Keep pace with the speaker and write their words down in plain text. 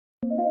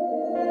People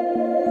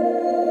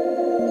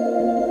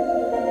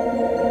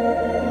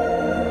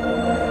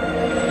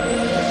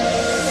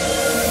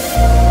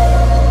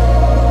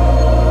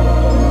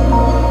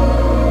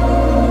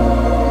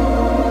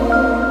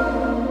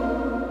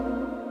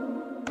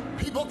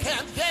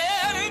can't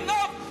get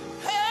enough.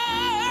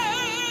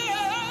 Hey,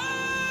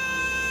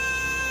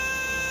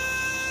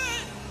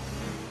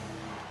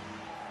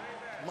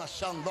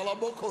 Mashandala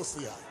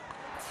Bokosia.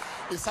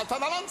 It's a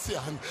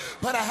Talancia.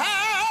 But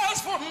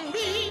as for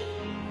me,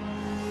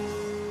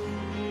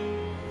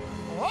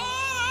 all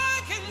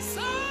I can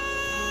say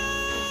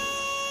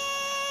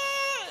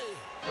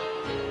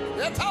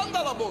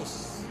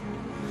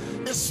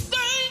is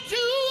thank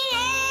you,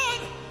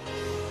 Lord,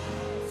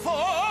 for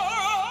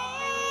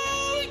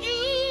all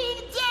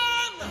you've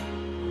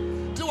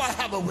done. Do I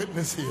have a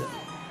witness here?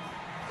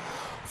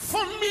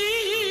 For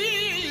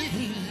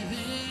me,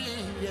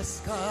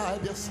 yes,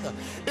 God, yes, God.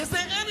 Is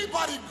there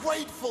anybody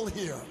grateful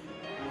here?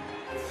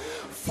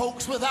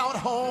 Folks without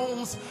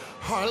homes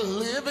are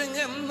living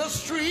in the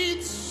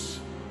streets.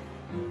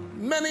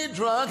 Many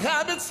drug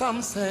habits,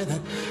 some say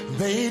that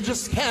they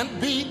just can't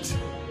beat.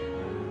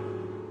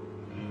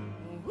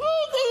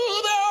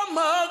 There are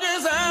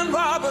muggers and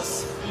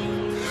robbers.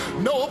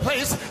 No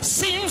place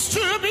seems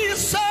to be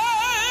safe.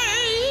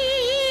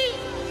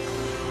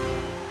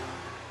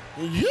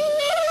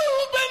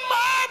 You've been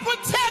my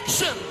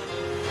protection.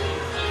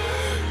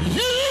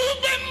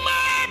 You've been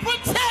my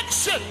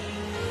protection.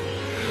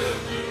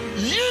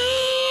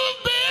 You've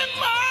been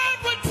my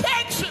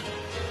protection.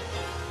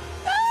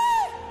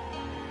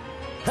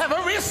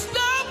 Every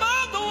step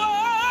of the way.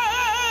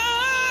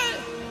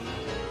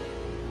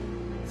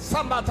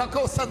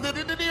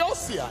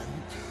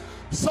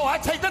 So I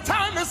take the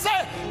time to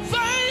say,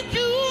 thank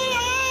you,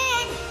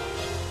 Lord,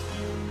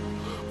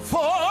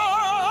 for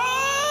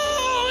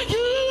all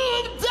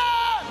you've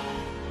done.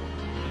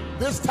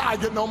 This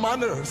tiger know my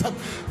nerves.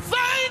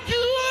 Thank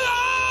you,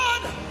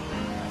 Lord,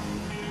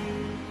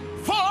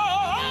 for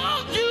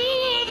all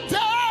you've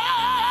done.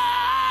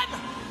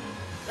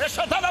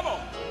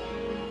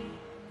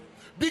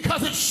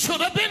 Because it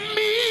should have been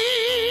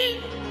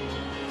me.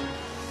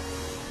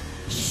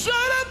 Should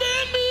have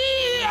been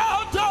me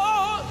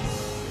outdoors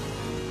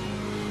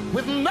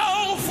with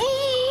no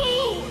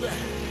food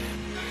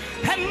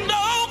and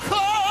no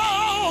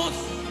clothes,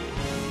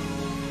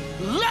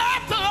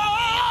 left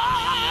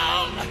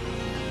alone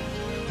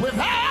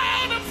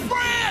without a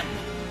friend,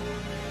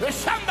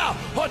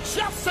 or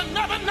just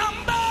another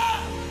number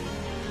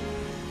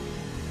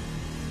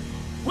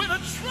with a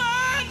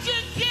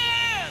tragic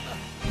end.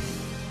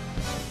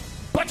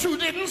 But you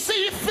didn't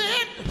see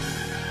fit.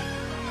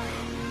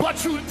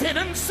 But you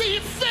didn't see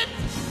fit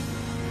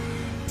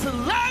to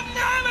let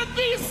none of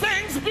these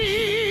things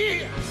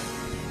be.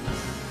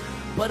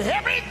 But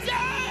every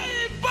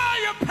day by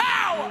your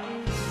power,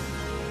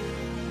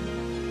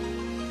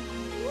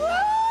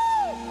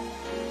 woo,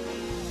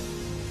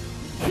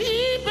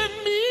 keeping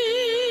me.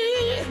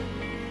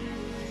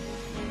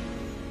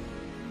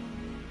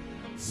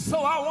 So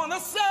I want to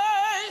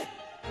say,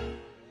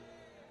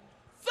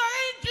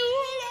 thank you,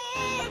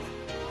 Lord,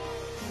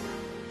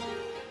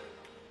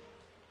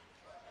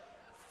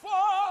 for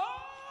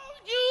all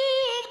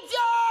you've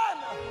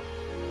done.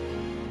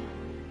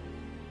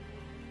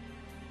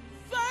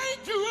 Thank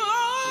you,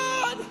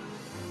 Lord,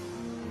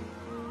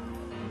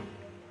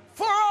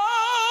 for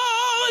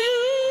all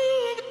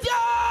you've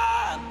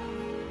done.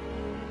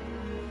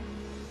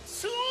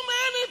 Too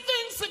many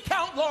things to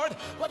count, Lord,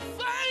 but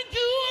thank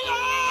you,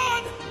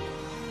 Lord.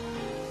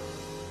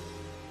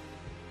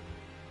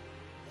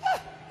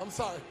 I'm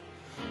sorry.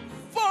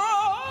 For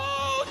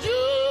all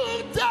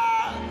you've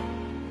done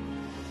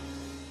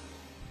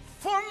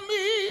for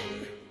me.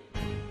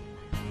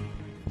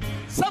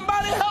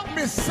 Somebody help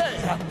me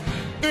say,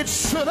 it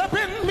should have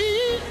been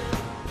me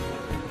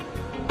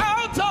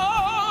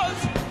outdoors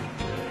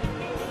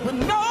with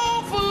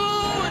no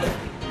food,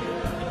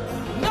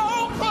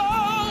 no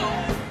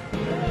clothes,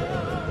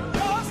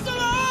 lost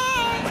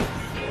alone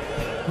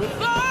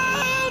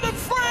without a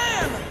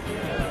friend,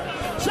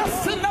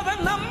 just another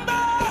number.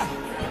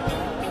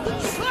 The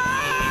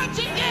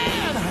tragic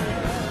end.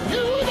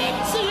 You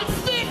didn't see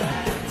fit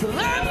to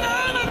let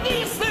none of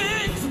these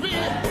things be.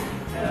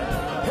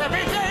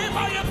 Every day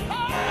by your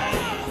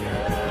power,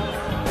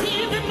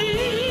 keeping me.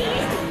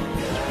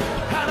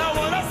 And I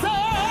want to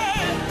say,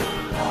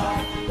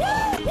 woo,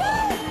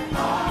 woo.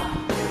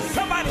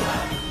 Somebody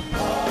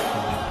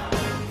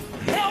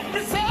help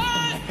me say,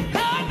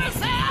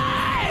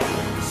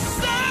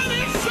 said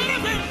it should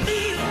have been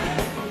me.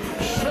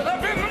 Should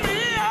have been me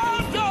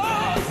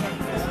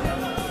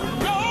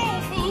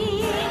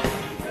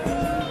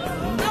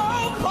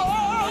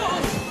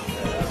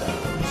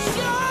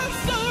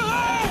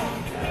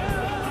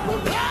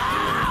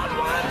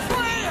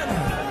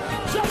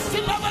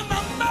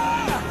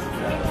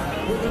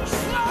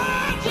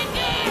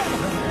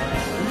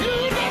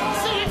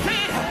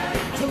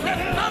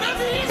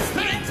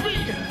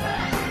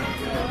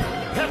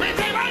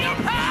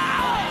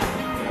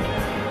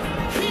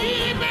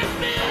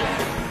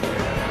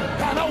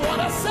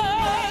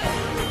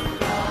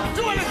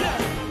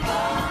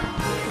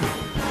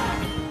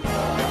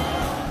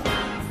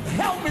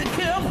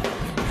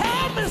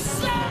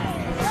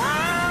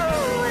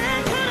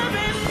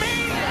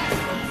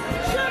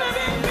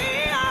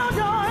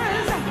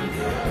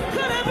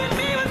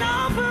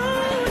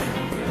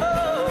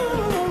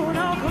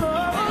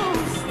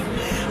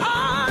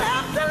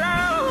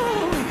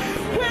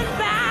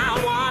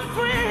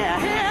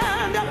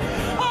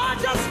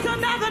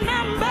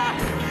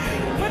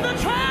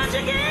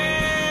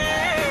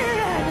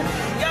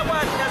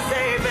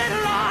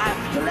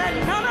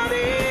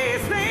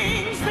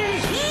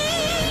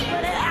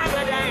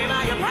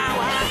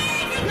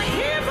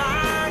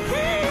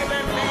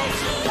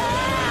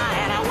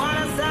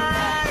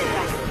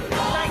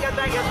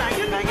thank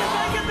you, thank you, thank you,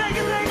 thank you, thank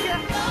you, thank you.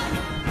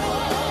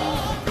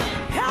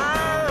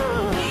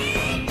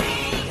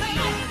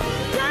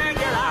 Thank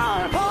you,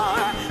 Lord,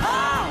 for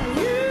all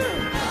you.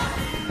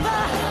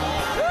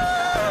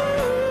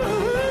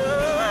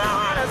 I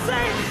want to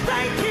say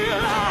thank you,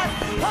 Lord,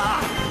 for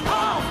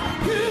all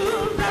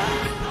you've done.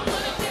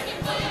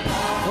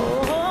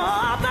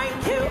 Oh,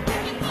 thank you.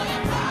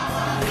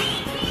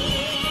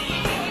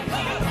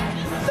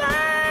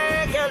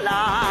 Thank you,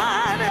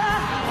 Lord.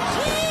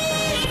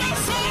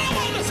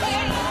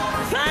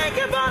 Thank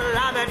you for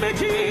loving me,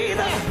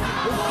 Jesus.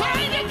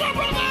 Thank you for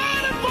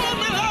providing for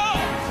me,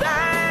 Lord.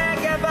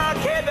 Thank you for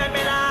keeping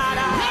me, Lord.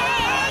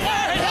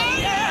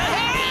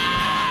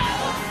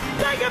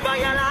 Thank you for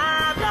your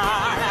love,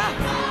 Lord.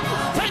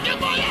 Thank you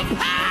for your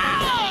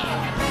power.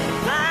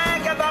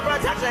 Thank you for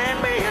protecting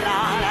me,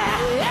 Lord.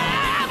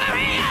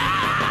 Every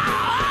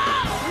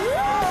hour.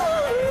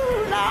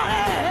 Ooh, Lord.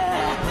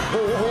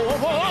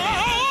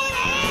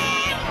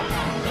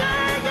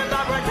 Thank you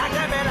for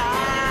protecting me,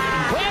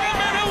 Lord.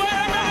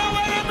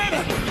 Wait a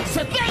minute.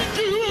 Say thank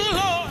you,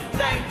 Lord.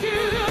 Thank you,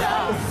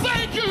 Lord.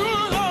 Thank you,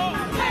 Lord.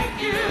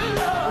 Thank you,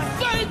 Lord.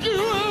 Thank you,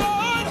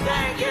 Lord.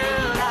 Thank you,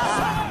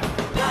 Lord.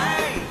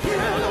 Thank you,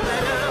 Lord.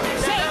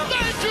 Say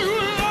thank you,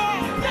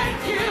 Lord.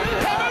 Thank you,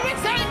 Everybody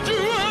thank you,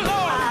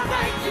 Lord.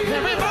 thank you,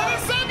 Everybody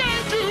say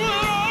thank you,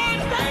 Lord.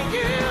 thank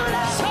you,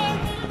 Lord. Say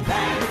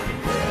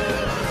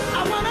I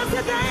want to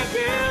say thank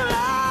you,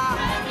 Lord.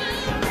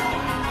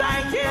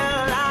 Thank you,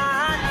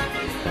 Lord.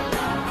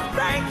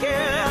 Thank you,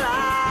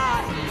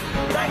 Lord.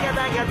 Thank you,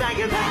 thank you, thank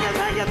you, thank you,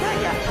 thank you,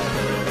 thank you.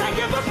 Thank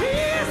you for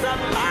peace of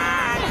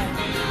mind.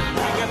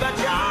 Thank you for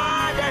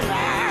joy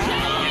divine.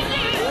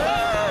 Ooh,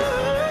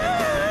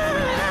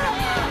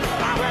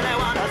 I really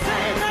want to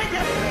say thank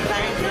you,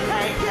 thank you,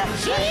 thank you.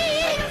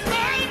 Jesus,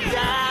 thank you.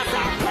 Yes, I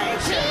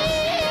thank you.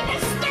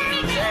 Jesus,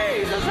 thank you.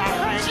 Jesus, I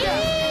thank you.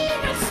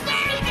 Jesus,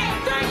 thank you.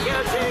 Thank you,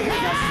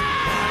 Jesus.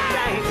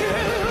 Thank you.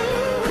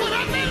 Could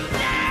have been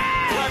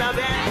dead. Could have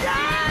been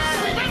done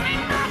But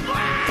in my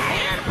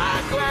grave. in my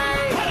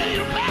grave. But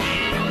you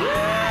made a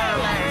way.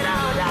 Wait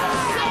on us.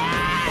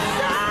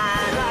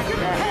 Shine like a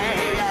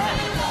day.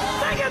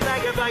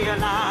 Thank you for your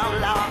love,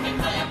 Lord.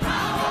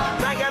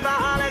 Thank you for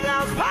Holy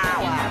Ghost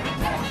power.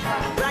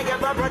 Thank you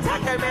for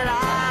protecting me,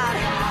 Lord.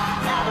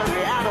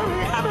 Every hour.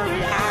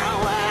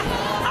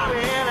 I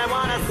really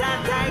want to say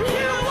thank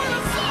you.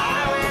 I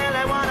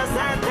really want to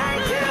say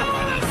thank you.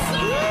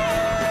 Yeah.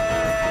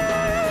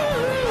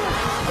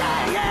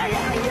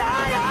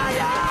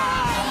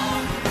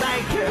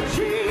 Thank you,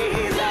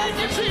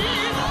 Jesus.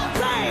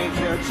 Thank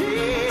you,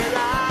 Jesus.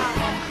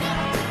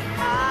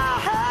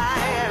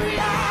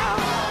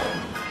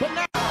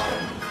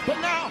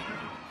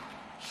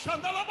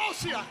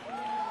 Shandalabosia.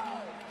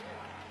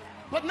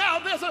 But now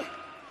there's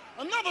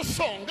another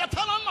song that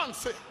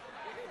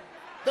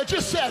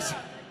just says,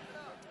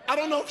 I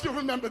don't know if you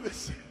remember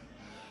this,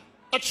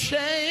 a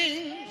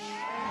change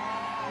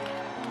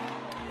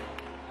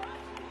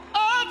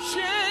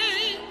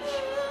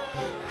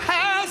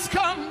has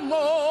come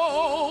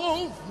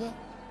over.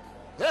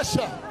 Yes,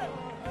 sir.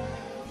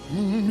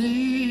 Me.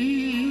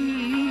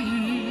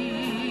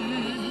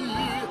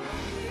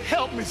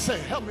 Help me say.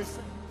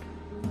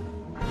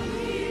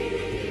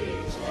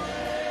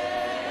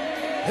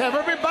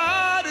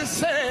 Everybody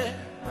say,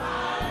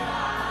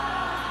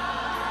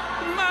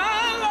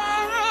 my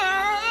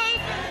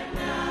life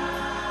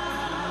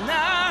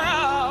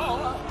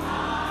now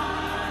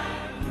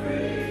I'm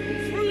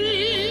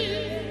free.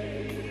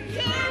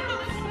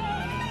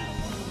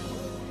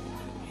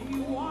 He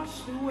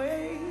washed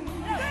away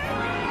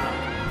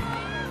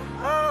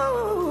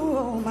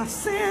oh my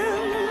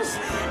sins,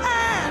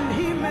 and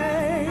he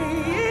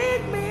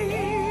made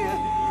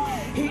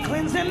me. He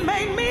cleansed and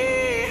made me.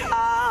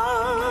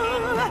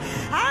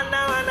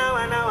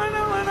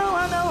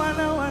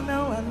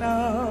 I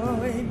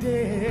know, he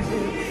did.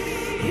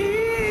 He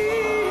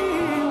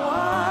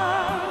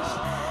washed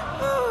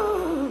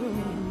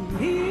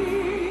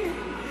me.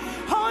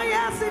 Oh,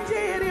 yes, he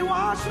did. He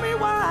washed me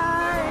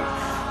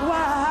white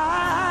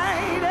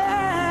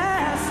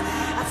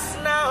as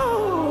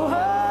snow.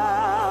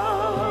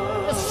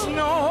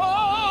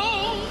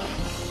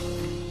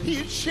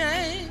 He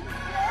changed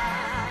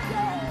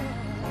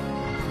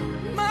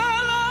my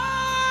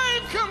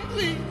life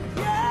complete.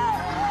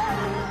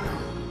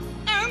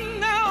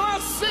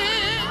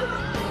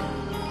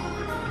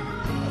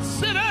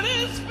 Sit at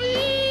his feet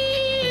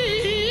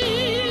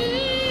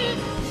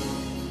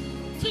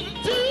to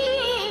do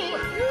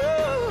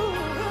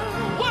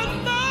what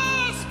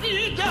must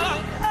be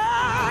done.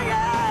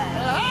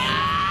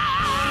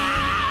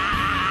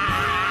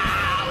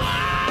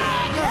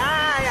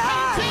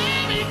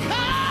 Until he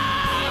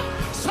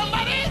comes,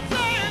 somebody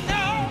say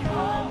no.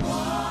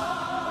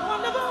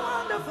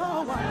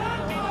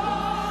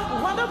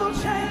 Wonderful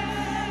change.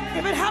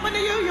 If it happened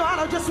to you, you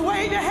ought to just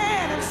wave your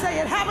hand and say,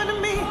 it happened to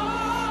me.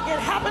 It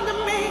happened to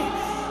me.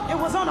 It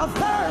was on a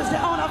Thursday,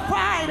 on a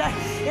Friday.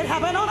 It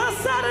happened on a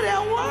Saturday.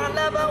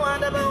 Wonderful,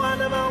 wonderful,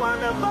 wonderful,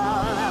 wonderful,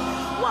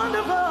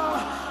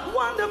 wonderful,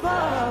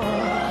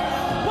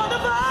 wonderful,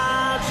 wonderful.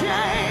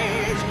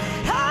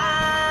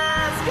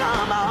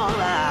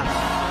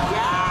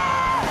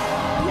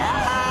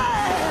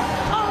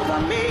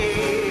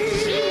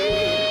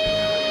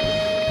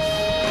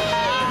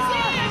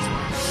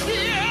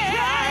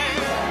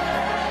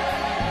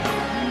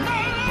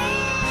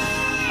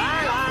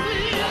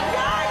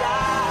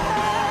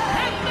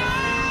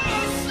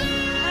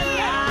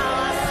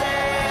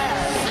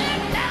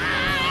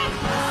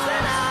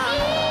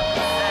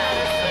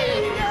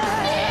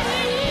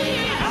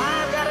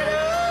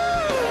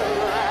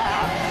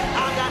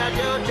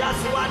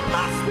 just what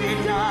must be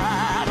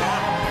done.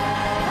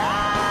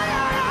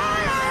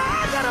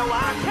 I gotta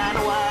walk and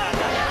work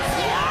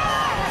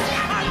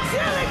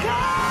until it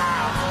comes.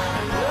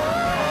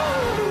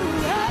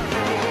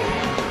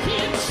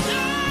 It's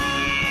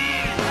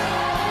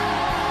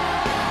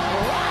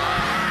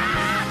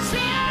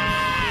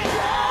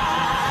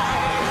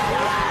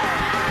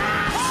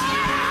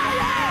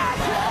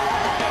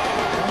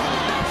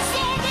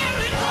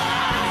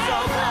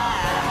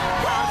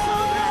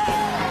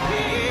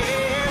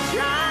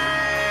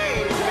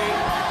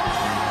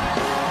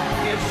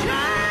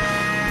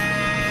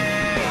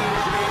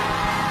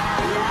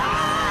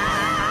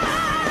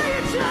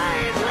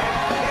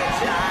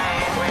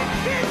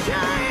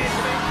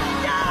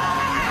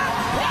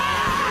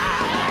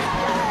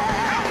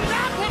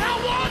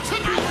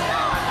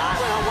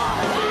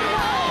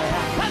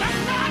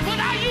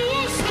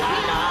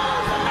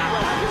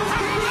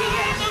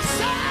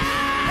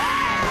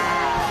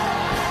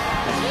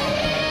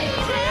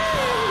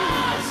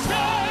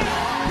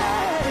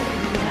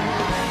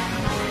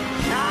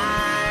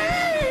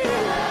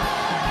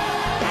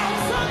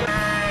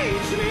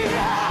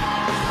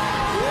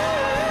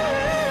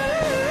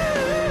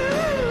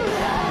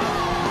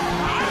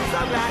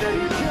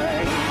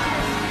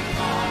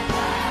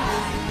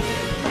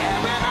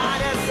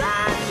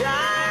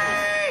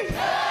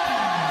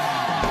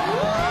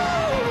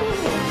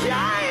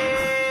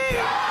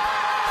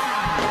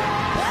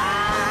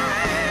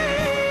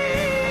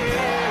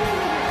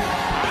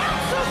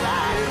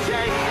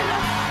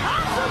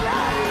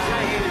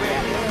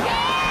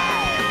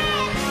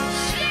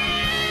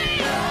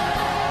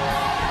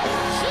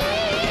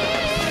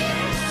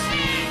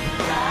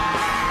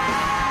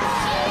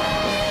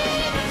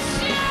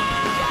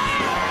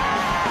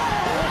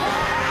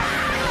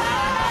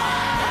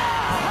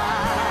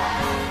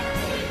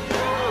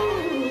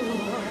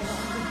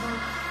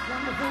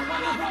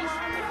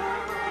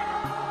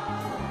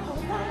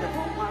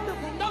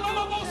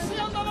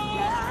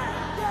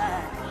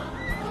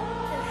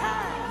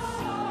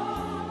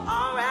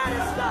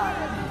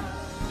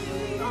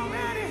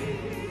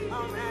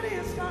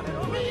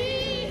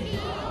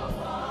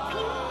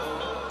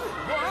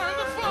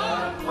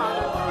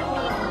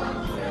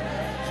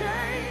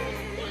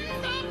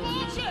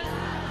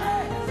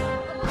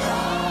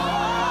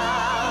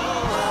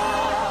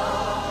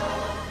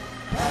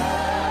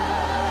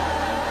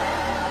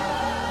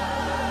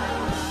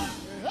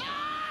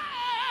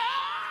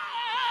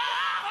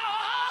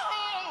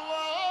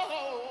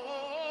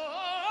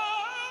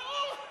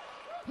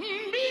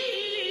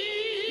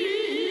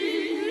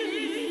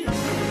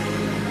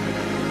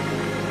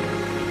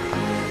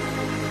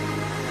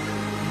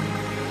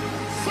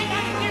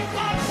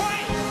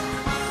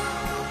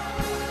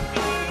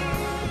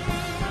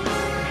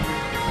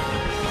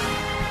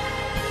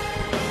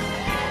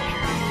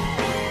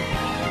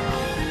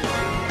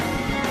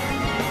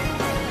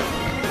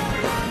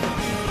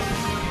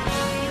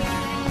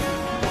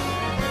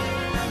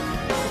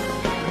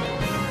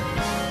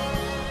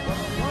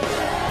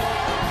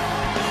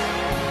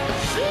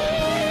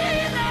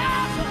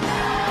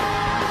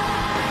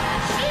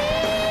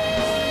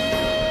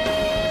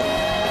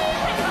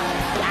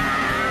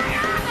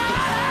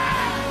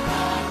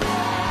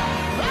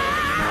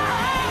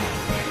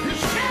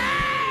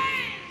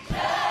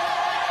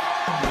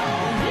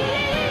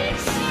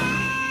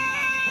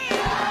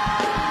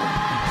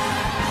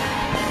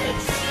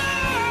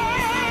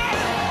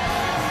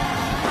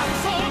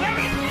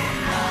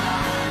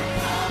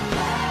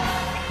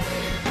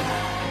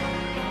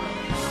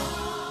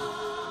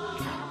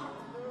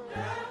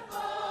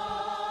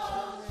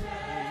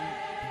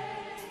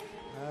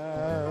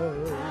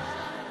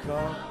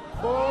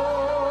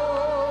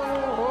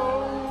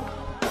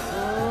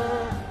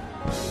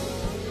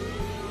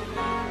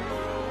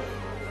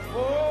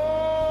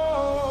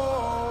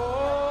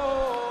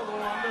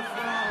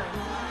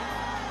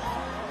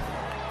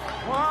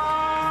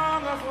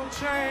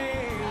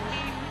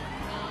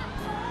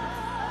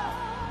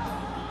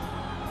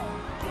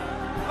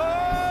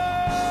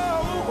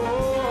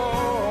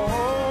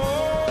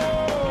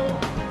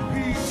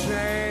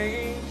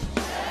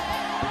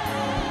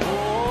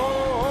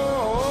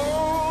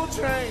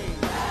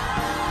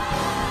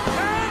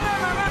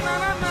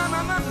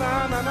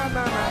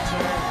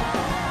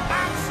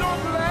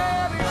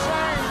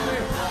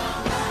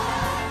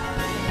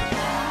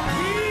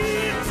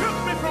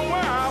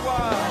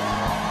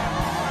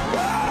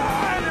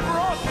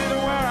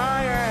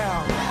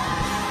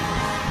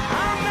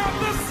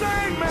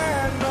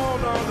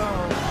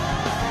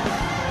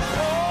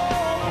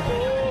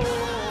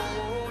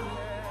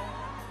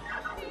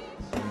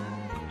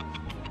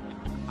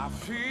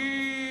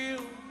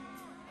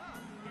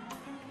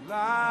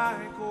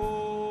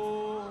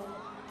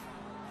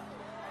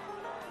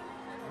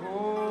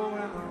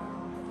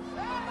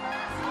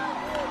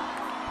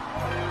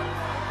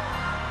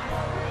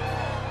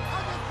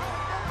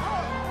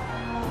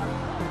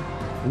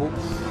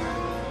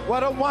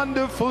What a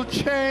wonderful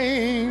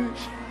change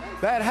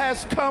that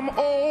has come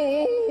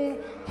over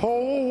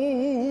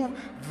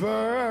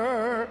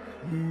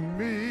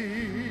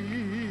me.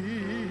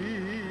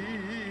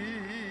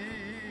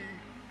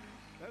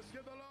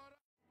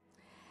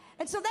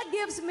 so that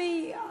gives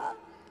me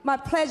my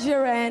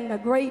pleasure and a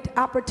great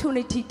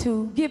opportunity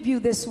to give you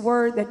this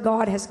word that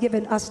God has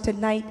given us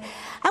tonight.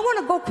 I want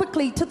to go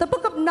quickly to the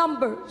book of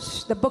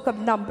Numbers, the book of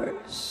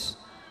Numbers.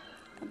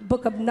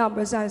 Book of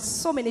Numbers. There's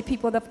so many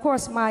people. Of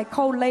course, my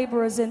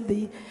co-laborers in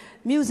the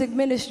music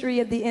ministry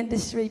and the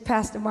industry,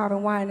 Pastor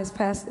Marvin Winans,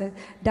 Pastor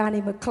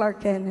Donnie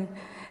McClurk,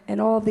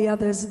 and all the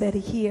others that are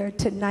here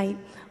tonight.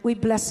 We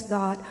bless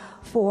God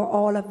for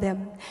all of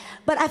them.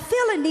 But I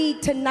feel a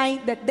need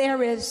tonight that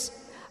there is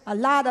a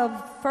lot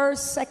of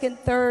first, second,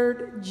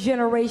 third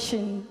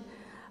generation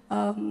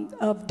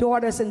of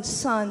daughters and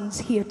sons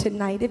here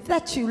tonight. If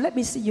that's you, let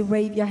me see you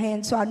wave your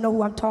hand so I know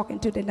who I'm talking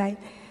to tonight.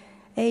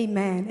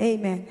 Amen,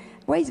 amen.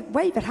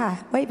 Wave it high,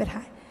 wave it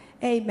high.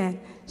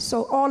 Amen.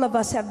 So all of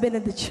us have been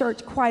in the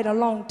church quite a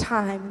long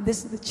time.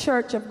 This is the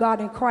church of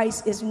God in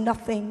Christ is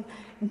nothing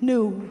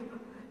new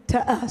to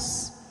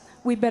us.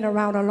 We've been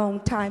around a long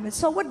time. And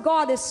so what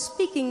God is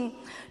speaking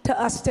to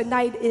us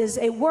tonight is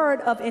a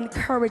word of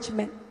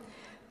encouragement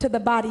to the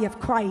body of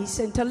Christ,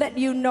 and to let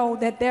you know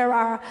that there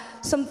are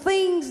some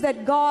things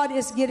that God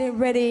is getting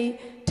ready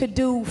to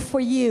do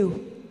for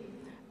you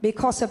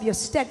because of your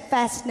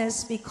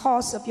steadfastness,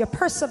 because of your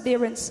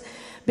perseverance,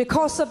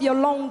 because of your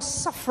long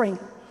suffering.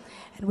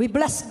 And we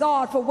bless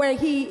God for where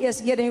he is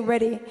getting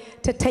ready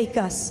to take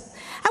us.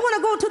 I want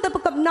to go to the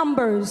book of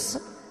Numbers,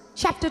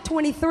 chapter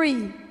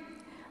 23,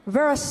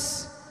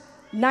 verse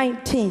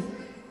 19.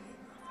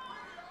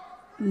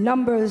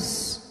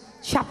 Numbers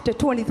chapter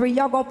 23.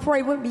 Y'all gonna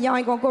pray with me? Y'all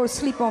ain't gonna go to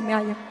sleep on me,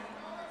 are you?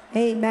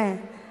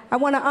 Amen. I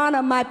want to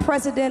honor my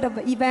president of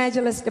the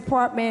Evangelism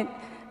Department,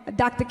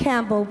 Dr.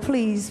 Campbell.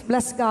 Please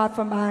bless God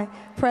for my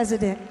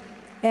president.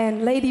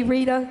 And Lady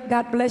Rita,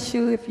 God bless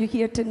you if you're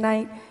here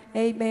tonight.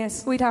 Amen.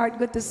 Sweetheart,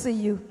 good to see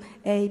you.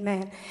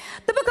 Amen.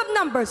 The book of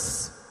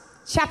Numbers,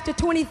 chapter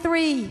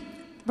 23,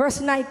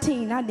 verse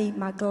 19. I need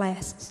my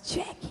glasses,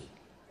 Jackie.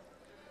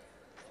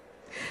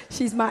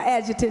 She's my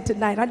adjutant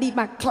tonight. I need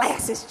my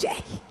glasses,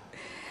 Jackie.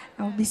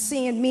 I'll be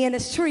seeing men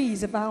as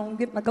trees if I don't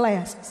get my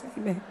glasses.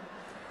 Amen.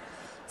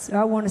 So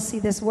I want to see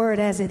this word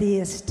as it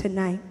is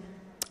tonight.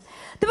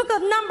 The book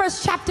of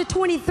Numbers, chapter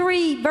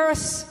 23,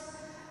 verse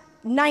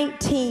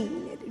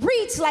 19. It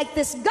reads like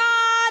this: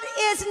 God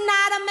is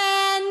not a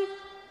man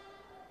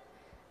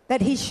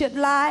that he should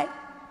lie,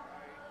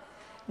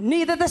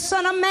 neither the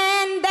son of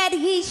man that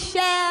he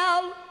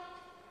shall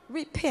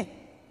repent.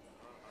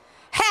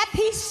 Hath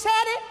he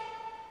said it,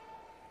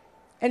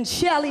 and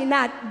shall he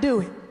not do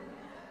it?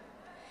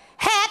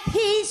 Hath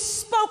he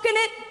spoken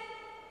it,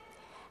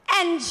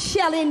 and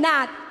shall he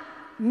not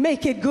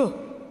make it good?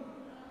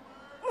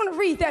 I want to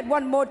read that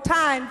one more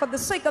time for the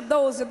sake of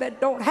those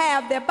that don't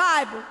have their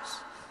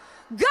Bibles.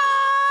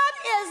 God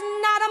is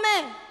not a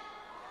man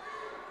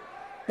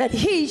that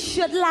he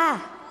should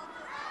lie,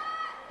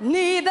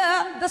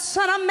 neither the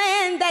son of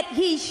man that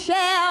he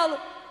shall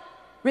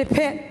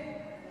repent.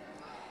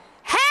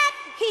 Hath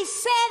he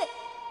said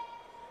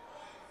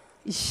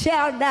it,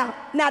 shall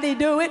not he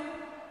do it?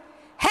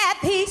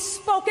 Hath he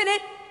spoken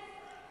it,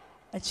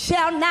 and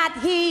shall not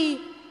he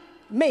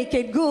make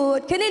it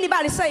good? Can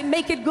anybody say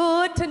make it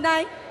good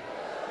tonight?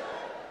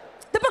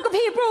 The book of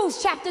Hebrews,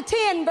 chapter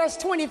 10, verse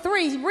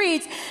 23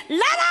 reads,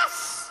 let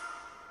us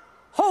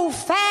hold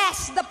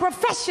fast the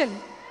profession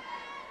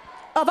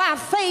of our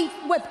faith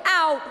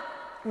without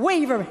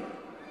wavering,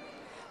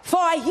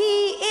 for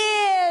he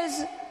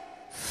is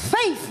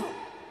faithful.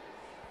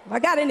 If I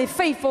got any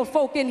faithful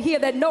folk in here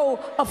that know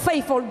a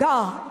faithful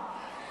God?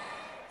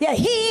 Yeah,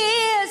 he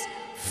is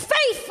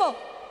faithful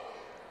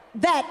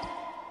that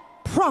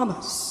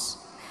promise.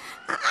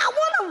 I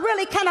want to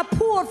really kind of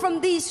pull from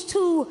these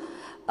two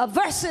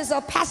verses or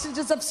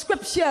passages of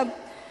scripture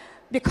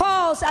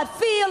because I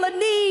feel a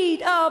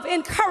need of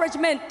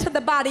encouragement to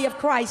the body of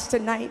Christ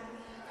tonight.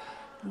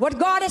 What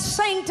God is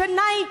saying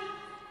tonight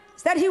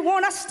is that he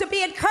wants us to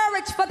be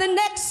encouraged for the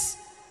next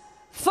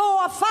 4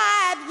 or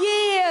 5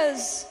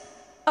 years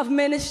of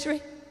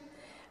ministry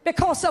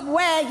because of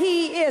where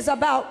he is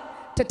about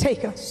to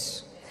take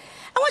us.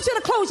 I want you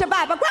to close your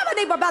Bible. Grab a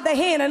neighbor by the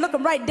hand and look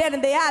them right dead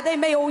in the eye. They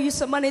may owe you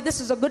some money.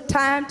 This is a good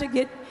time to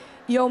get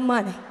your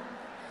money.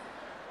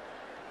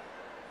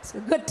 It's a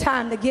good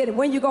time to get it.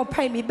 When you going to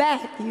pay me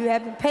back? You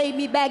haven't paid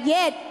me back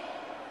yet.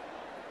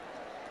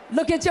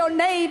 Look at your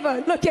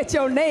neighbor. Look at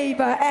your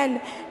neighbor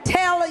and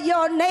tell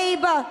your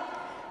neighbor,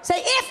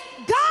 say, if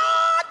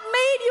God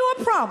made you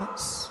a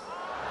promise,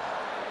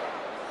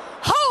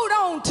 hold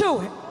on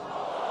to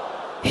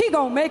it. He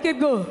going to make it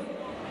good.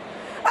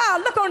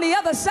 Oh, look on the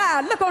other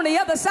side. Look on the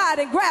other side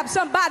and grab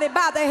somebody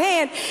by the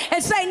hand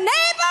and say,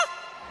 neighbor,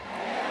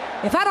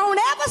 if I don't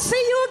ever see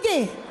you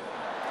again,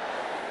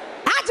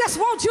 I just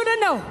want you to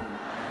know,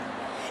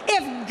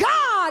 if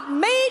God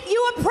made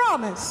you a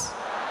promise,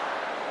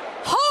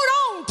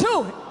 hold on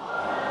to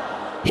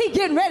it. He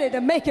getting ready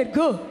to make it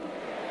good.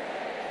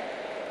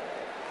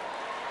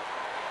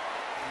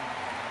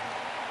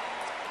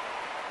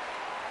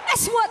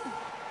 That's what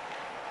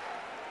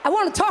I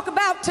want to talk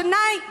about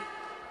tonight.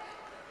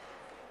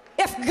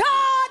 If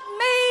God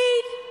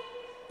made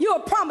you a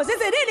promise, is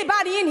it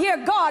anybody in here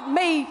God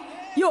made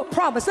your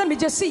promise? Let me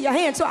just see your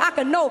hand so I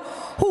can know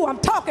who I'm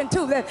talking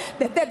to.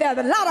 That there are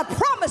a lot of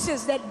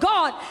promises that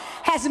God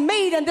has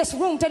made in this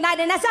room tonight.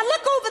 And as I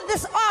look over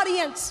this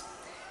audience,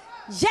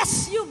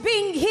 yes, you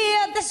being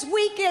here this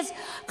week is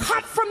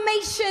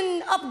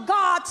confirmation of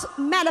God's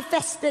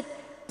manifested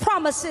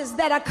promises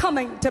that are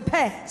coming to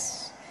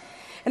pass.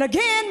 And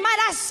again,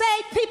 might I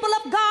say, people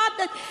of God,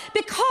 that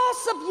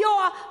because of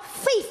your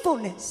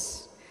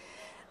faithfulness,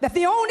 that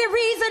the only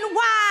reason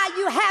why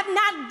you have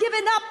not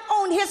given up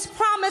on his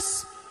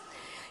promise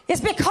is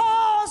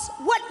because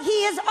what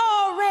he has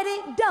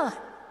already done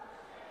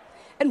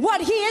and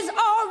what he is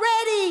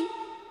already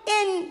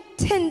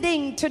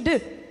intending to do.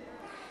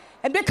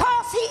 And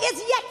because he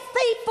is yet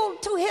faithful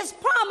to his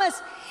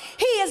promise,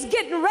 he is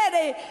getting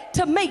ready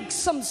to make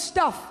some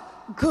stuff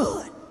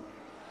good.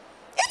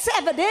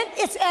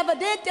 It's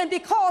evident, and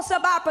because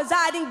of our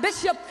presiding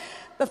bishop,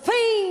 the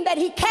theme that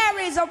he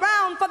carries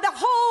around for the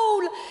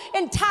whole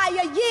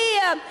entire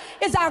year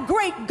is our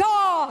great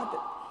God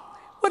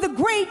with a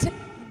great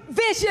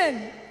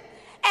vision,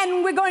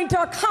 and we're going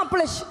to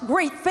accomplish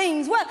great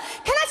things. Well,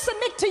 can I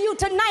submit to you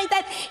tonight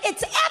that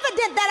it's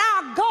evident that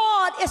our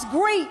God is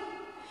great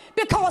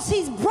because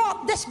he's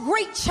brought this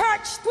great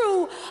church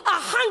through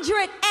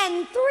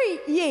 103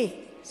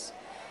 years,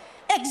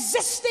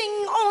 existing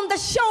on the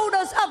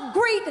shoulders of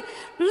great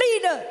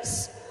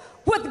leaders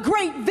with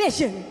great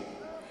vision.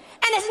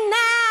 And as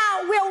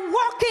now we're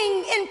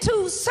walking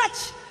into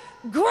such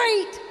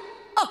great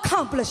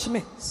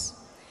accomplishments.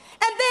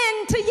 And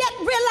then to yet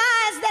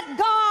realize that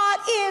God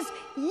is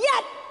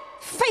yet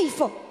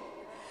faithful.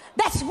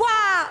 That's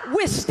why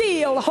we're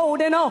still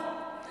holding on.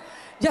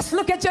 Just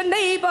look at your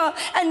neighbor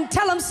and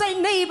tell him, say,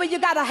 neighbor, you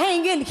got to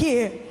hang in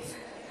here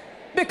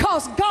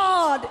because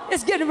God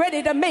is getting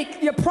ready to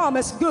make your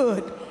promise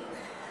good. Believe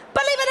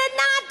it or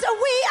not,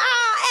 we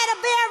are at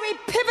a very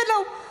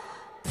pivotal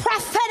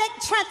prophetic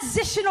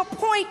transitional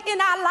point in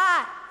our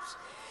lives.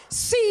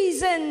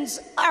 Seasons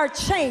are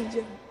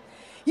changing.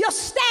 Your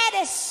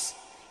status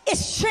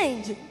is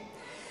changing.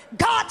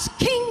 God's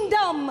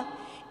kingdom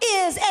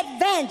is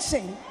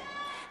advancing.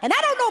 And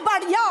I don't know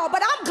about y'all,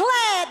 but I'm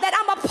glad that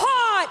I'm a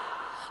part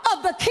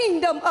of the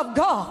kingdom of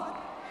God,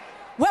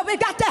 where we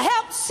got to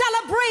help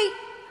celebrate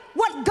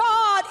what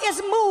God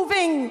is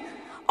moving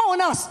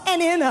on us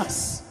and in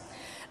us.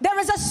 There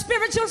is a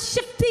spiritual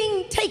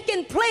shifting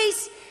taking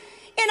place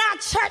in our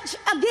church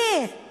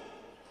again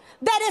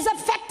that is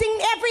affecting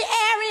every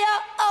area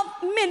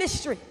of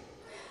ministry,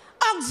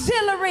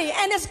 auxiliary,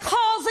 and is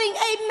causing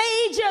a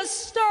major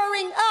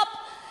stirring up,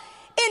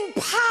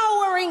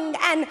 empowering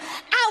and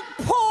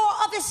outpour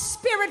of his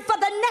spirit for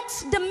the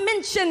next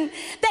dimension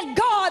that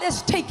God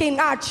is taking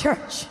our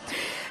church.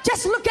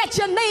 Just look at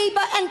your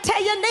neighbor and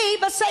tell your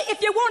neighbor, say,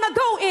 if you want to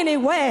go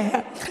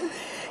anywhere,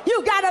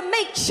 you got to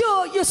make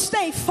sure you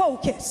stay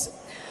focused.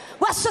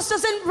 Well,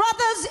 sisters and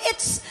brothers,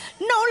 it's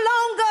no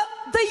longer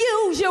the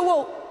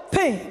usual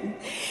thing.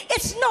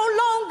 It's no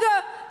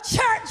longer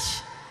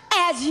church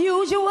as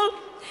usual.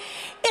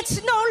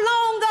 It's no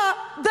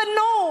longer the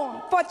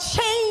norm, for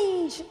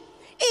change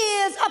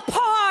is a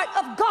part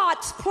of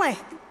God's plan,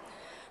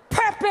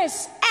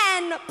 purpose,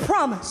 and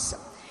promise.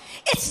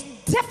 It's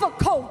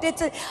difficult,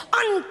 it's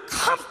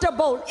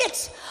uncomfortable,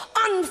 it's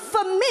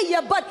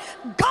unfamiliar, but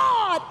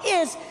God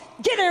is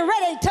getting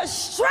ready to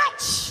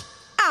stretch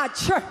our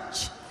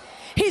church.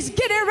 He's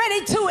getting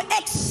ready to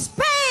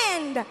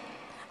expand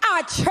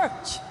our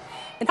church.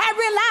 And I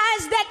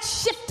realize that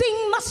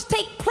shifting must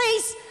take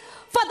place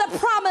for the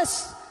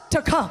promise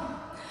to come.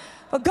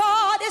 But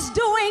God is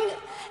doing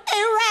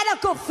a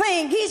radical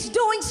thing. He's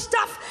doing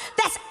stuff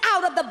that's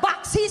out of the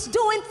box. He's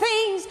doing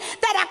things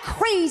that are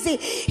crazy.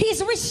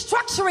 He's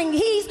restructuring.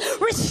 He's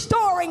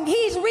restoring.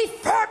 He's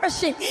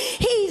refurbishing.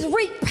 He's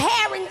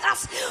repairing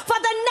us for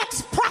the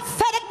next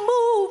prophetic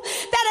move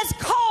that is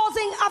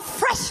causing a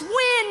fresh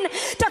wind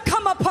to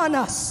come upon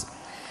us.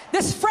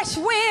 This fresh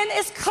wind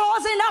is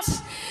causing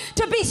us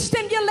to be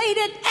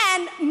stimulated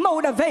and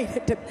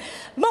motivated.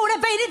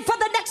 Motivated for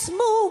the next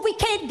move. We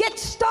can't get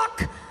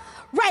stuck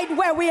right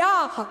where we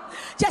are.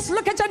 Just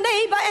look at your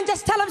neighbor and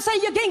just tell him, say,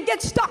 you can't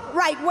get stuck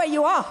right where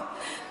you are.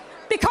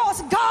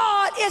 Because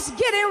God is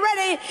getting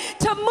ready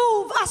to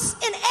move us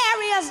in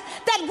areas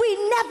that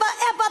we never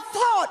ever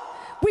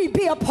thought we'd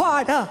be a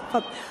part of.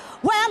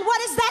 Well,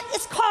 what is that?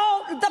 It's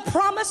called the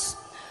promise.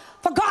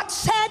 For God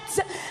says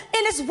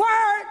in his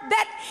word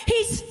that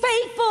he's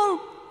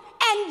faithful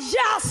and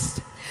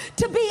just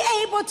to be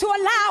able to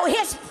allow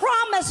his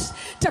promise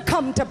to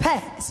come to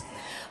pass.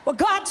 Well,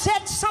 God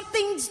said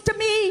something to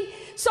me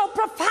so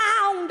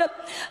profound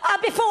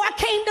before I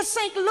came to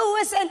St.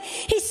 Louis, and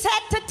he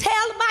said to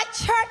tell my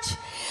church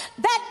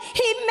that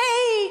he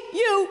made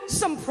you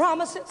some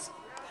promises.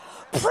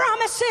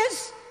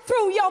 Promises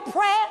through your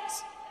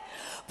prayers.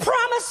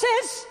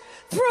 Promises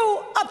through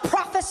a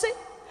prophecy.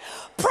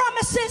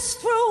 Promises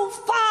through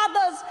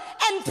fathers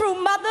and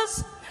through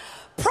mothers.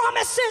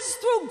 Promises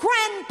through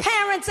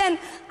grandparents and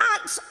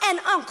aunts and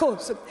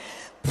uncles.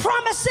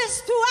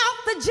 Promises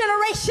throughout the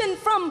generation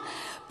from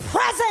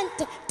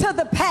present to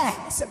the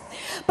past.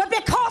 But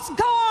because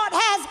God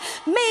has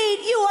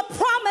made you a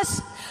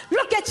promise,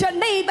 look at your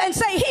neighbor and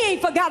say, he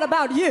ain't forgot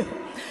about you.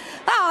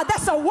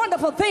 That's a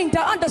wonderful thing to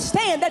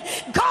understand, that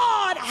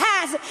God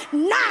has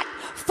not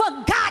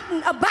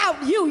forgotten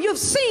about you. You've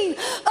seen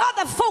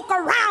other folk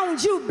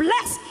around you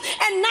blessed,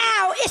 and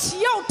now it's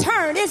your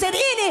turn. Is it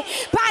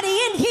anybody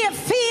in here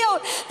feel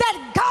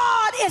that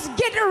God is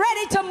getting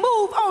ready to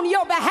move on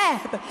your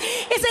behalf?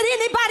 Is it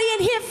anybody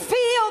in here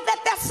feel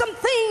that there's some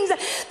things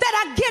that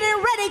are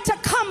getting ready to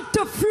come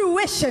to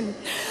fruition?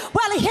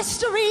 Well,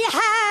 history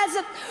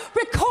has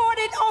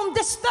recorded on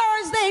this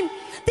Thursday,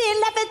 the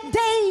 11th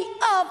day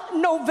of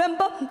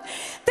November,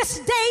 this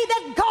day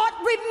that God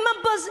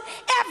remembers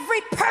every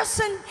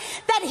person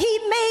that he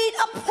made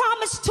a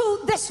promise to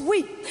this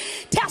week.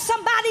 Tell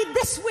somebody,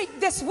 this week,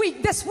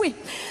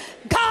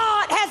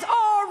 God has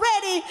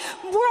already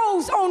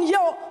rose on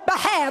your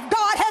behalf.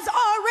 God has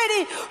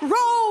already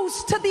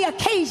rose to the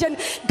occasion.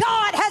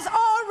 God has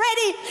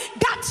already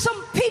got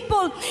some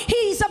people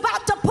he's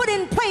about to put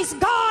in place.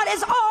 God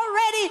has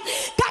already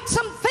got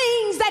some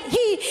things that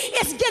he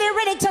is getting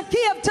ready to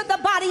give to the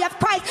body of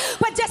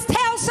Christ. But just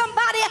tell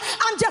somebody,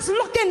 I'm just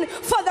looking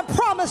for the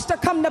promise to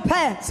come to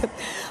pass.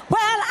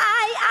 Well,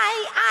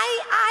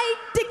 I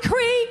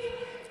decree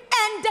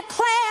and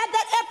declare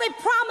that every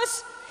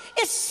promise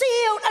is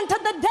sealed unto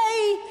the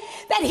day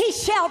that he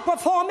shall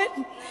perform it.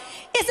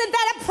 Isn't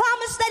that a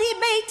promise that he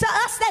made to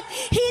us, that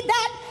he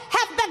that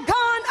hath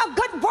begun a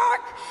good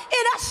work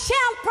in us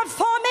shall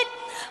perform it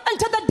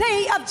unto the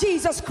day of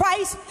Jesus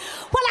Christ?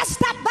 Well, I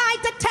stopped by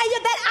to tell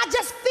you that I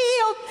just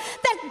feel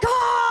that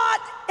God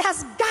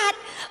has got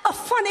a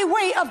funny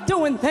way of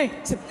doing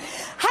things.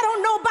 I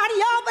don't know about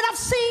y'all, but I've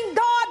seen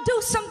God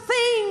do some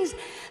things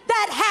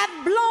that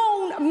have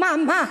blown my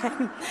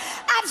mind.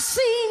 I've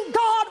seen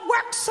God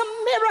work some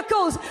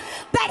miracles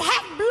that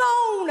have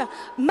blown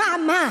my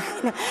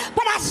mind.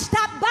 But I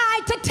stopped by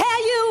to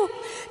tell you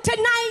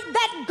tonight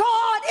that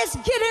God is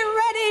getting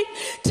ready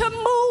to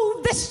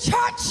move this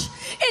church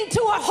into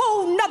a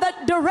whole nother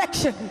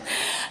direction.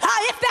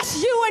 If that's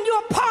you and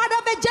you're a part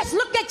of it, just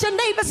look at your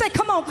neighbor and say,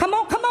 come on.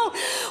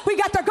 We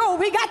got to go.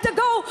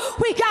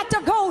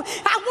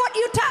 I want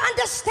you to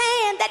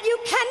understand that you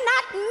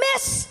cannot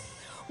miss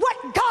what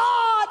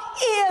God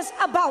is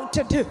about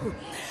to do.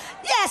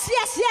 Yes,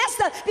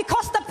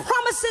 because the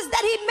promises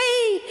that he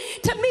made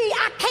to me,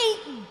 I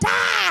can't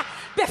die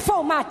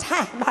before my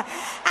time.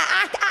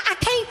 I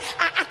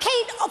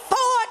can't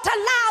afford to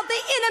allow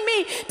the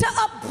enemy to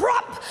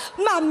abrupt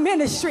my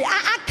ministry.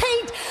 I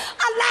can't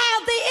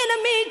allow the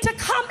enemy to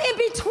come in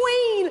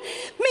between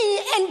me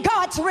and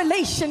God's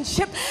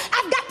relationship.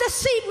 I've got to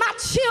see my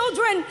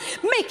children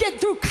make it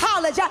through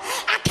college.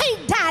 I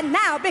can't die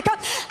now because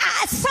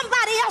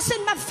somebody else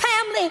in my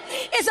family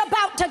is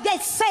about to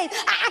get saved.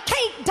 I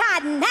can't die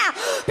now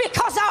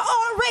because I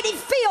already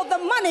feel the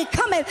money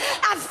coming.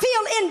 I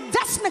feel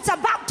investments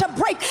about to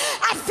break.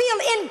 I feel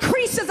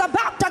increases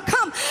about to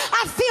come.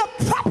 I feel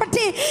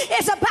property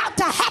is about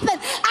to happen.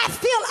 I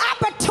feel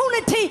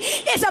opportunity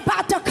is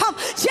about to come.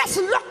 Just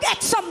look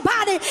at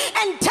somebody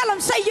and tell them,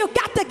 say, you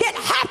got to get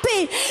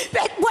happy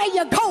where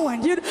you're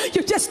going. You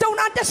just don't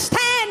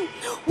understand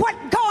what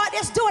God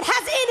is doing.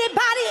 Has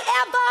anybody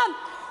ever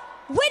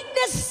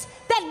witnessed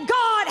that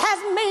God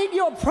has made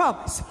you a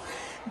promise?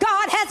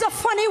 God has a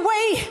funny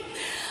way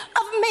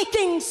of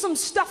making some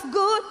stuff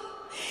good.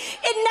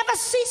 It never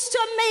ceases to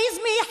amaze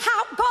me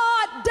how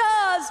God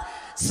does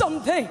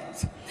some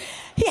things.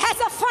 He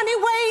has a funny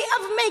way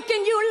of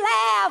making you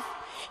laugh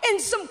in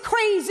some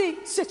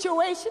crazy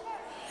situation.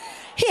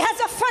 He has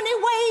a funny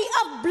way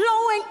of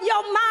blowing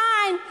your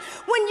mind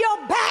when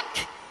your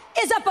back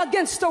is up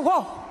against the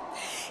wall.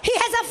 He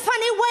has a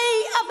funny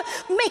way of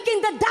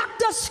making the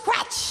doctor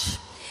scratch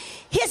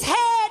his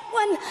head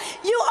when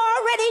you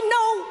already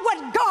know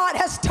what God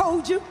has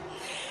told you.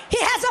 He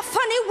has a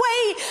funny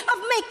way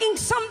of making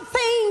some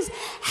things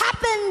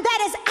happen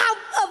that is out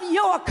of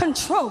your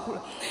control.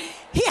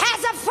 He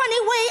has a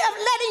funny way of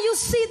letting you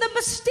see the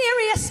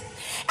mysterious,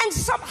 and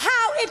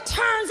somehow it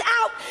turns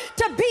out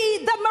to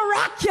be the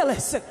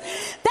miraculous.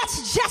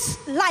 That's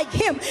just like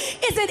him.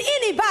 Is it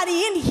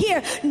anybody in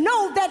here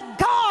know that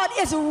God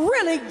is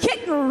really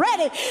getting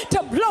ready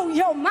to blow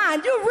your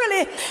mind? You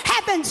really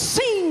haven't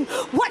seen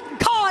what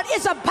God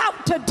is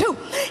about to do.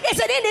 Is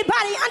it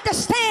anybody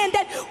understand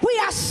that we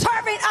are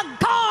serving a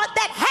God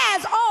that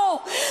has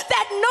all,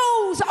 that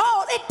knows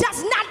all? It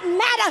does not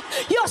matter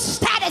your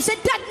status. It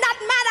does not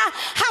matter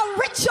how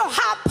rich or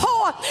how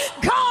poor.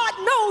 God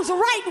knows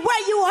right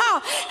where you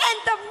are. And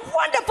the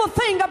wonderful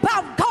thing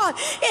about God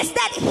is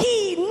that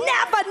he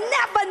never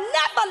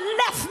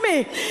left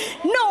me,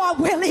 nor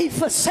will he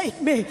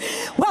forsake me.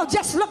 Well,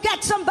 just look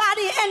at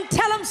somebody and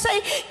tell them,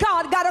 say,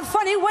 God got a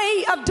funny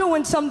way of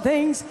doing some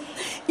things.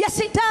 Yes,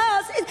 he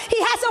does. He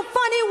has a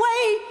funny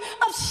way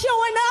of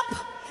showing up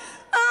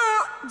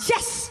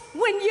just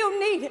when you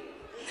need it.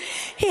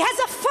 He has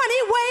a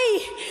funny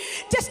way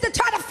just to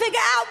try to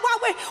figure out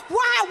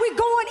why are we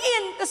going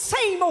in the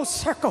same old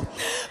circle.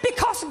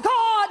 Because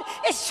God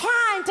is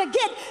trying to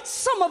get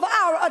some of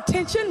our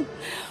attention,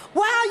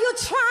 while you're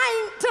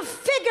trying to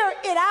figure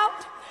it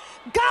out,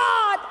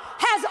 God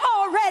has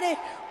already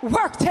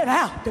worked it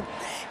out.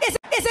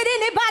 Is it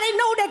anybody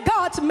know that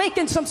God's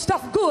making some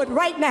stuff good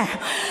right now?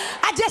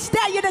 I just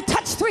dare you to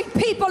touch 3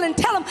 people and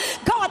tell them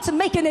God's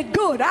making it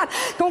good. I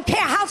don't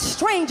care how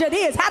strange it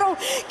is. I don't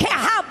care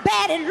how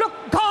bad it looks.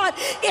 God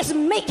is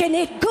making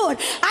it good.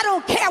 I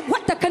don't care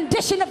what the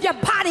condition of your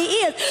body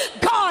is.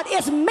 God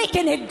is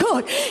making it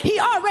good. He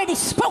already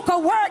spoke a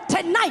word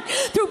tonight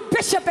through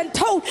Bishop and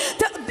told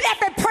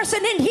every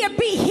person in here,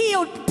 be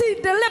healed, be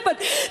delivered,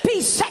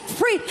 be set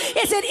free.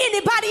 Is it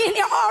anybody in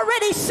here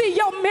already see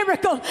your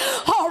miracle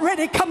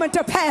already coming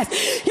to pass?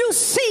 You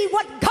see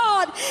what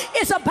God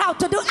is about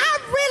to do. I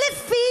really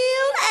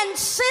feel and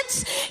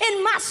sense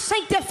in my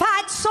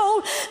sanctified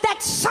soul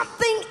that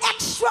something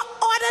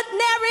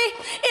extraordinary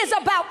is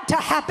about to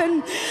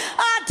happen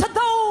to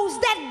those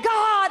that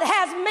God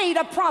has made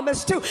a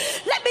promise to.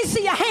 Let me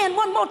see your hand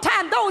one more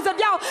time, those of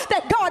y'all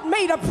that God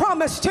made a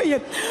promise to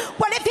you.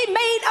 Well, if he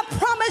made a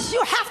promise,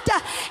 you have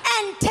to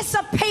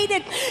anticipate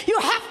it. You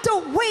have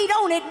to wait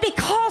on it,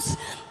 because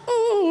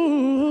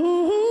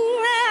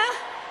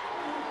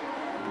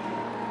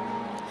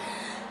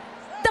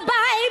the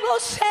Bible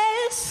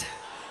says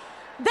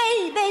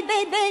they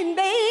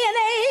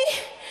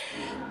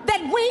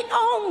that wait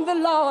on the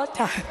Lord.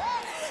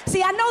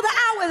 See, I know the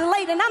hour is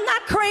late and I'm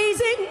not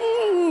crazy,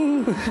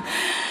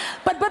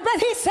 but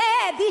he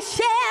said he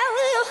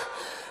shall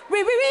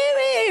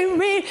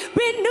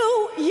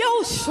renew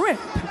your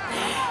strength.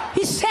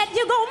 He said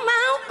you're gonna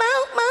mount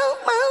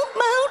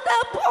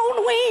up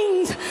on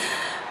wings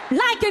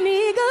like an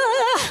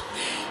eagle.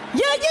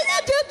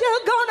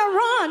 You're gonna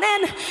run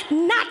and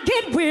not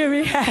get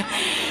weary.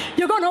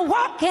 You're gonna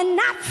walk and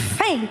not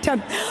faint.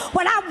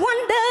 Well, I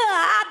wonder,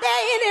 are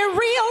there any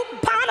real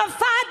bona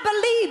fide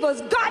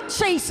believers, God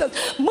chasers,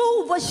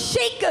 movers,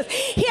 shakers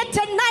here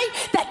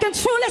tonight that can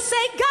truly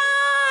say,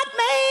 God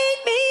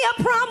made me a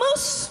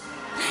promise,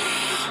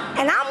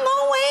 and I'm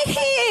gonna wait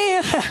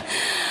here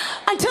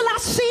until I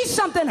see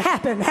something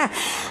happen. I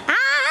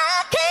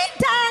can't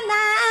die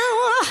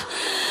now,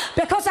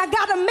 because I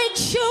got to make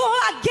sure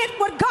I get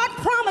what God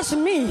promised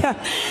me.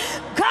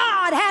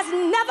 God has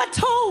never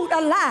told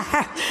a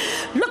lie.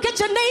 Look at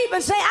your neighbor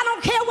and say, I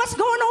don't care what's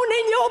going on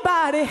in your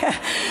body.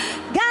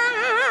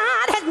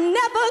 God has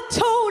never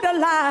told a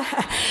lie.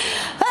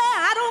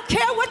 I don't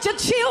care what your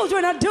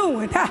children are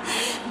doing.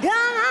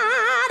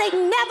 God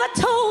ain't never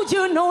told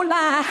you no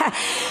lie.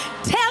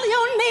 Tell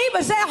your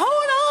neighbor, say,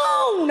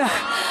 hold on.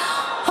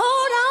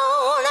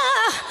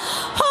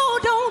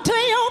 Hold on to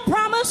your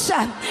promise,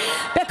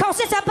 because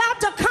it's about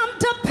to come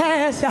to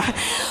pass.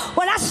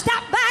 Well, I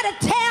stopped by to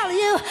tell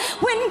you,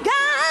 when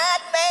God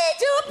made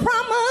you a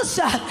promise,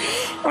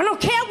 I don't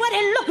care what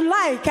it looked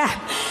like.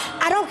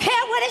 I don't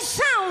care what it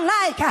sounds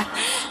like.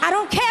 I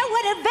don't care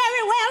what it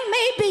very well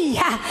may be.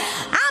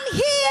 I'm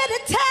here to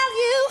tell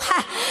you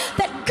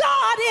that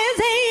God is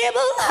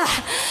able.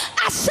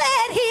 I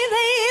said he's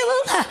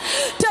able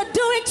to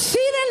do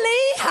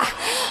exceedingly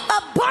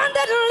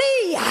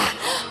abundantly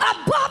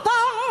above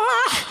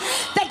all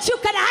that you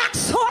could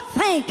ask or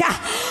think.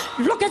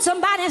 Look at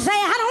somebody and say,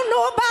 I don't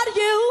know about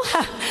you,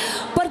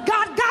 but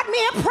God got me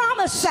a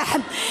promise,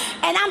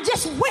 and I'm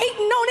just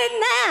waiting on it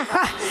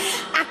now.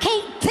 I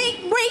can't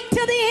wait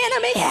till the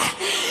enemy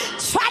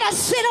try to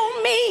sit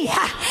on me.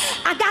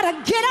 I gotta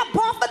get up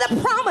off of the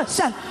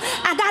promise.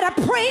 I gotta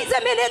praise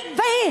him in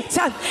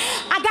advance.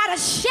 I gotta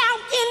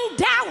shout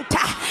in doubt.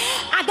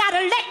 I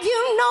gotta let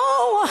you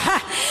know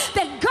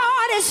that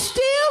God is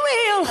still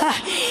real.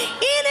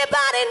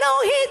 Anybody know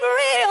he's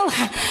real?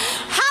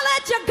 Holla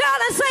at your God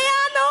and say,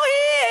 I know he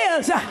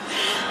is.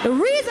 The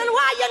reason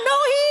why you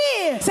know he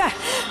is,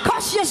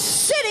 because you're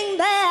sitting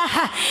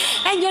there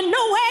and you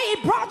know where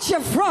he brought you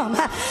from.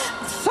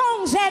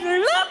 Songs that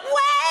look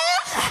where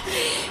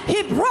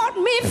he brought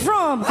me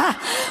from.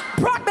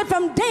 Brought me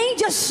from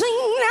danger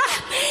seen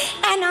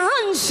and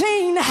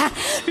unseen.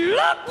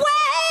 Look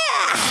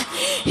where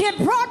he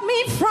brought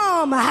me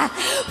from.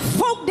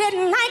 Folk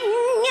didn't like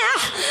me,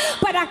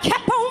 but I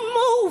kept on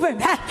moving.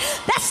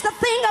 That's the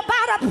thing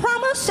about a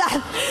promise.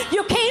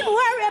 You can't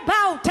worry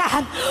about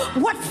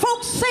what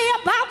folks say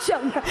about you.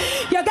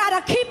 You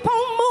gotta keep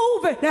on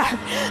moving.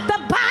 The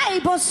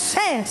Bible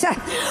says,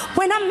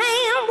 when a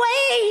man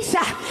waits,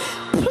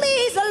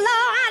 please the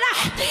Lord,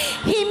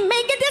 he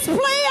maketh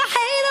display of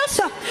haters.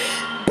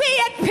 Be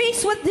at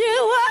peace with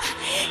you.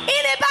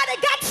 Anybody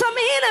got some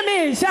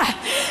enemies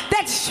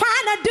that's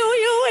trying to do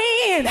you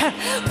in?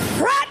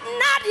 Fret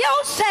not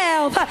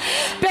yourself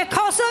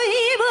because of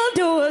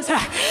evildoers,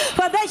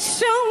 for they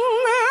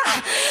soon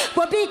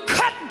will be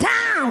cut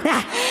down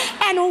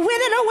and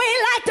withering away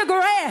like the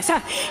grass.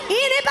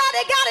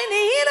 Anybody got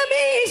any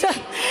enemies?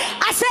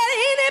 I said,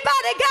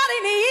 anybody got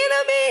any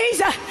enemies?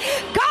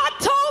 God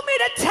told me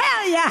to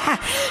tell you,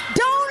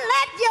 don't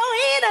let your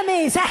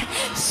enemies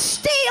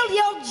steal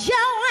your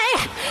joy,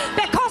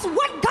 because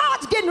what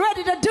God's getting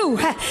ready to do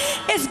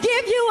is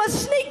give you a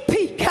sneak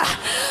peek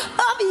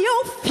of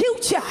your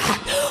future.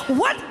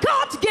 What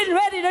God's getting getting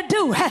ready to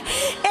do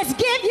is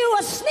give you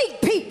a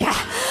sneak peek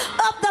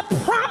of the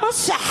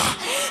promise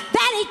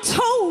that he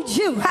told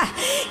you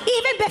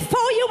even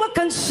before you were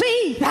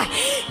conceived.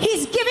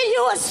 He's giving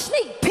you a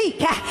sneak peek.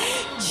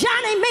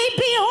 Johnny may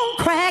be on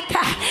crack,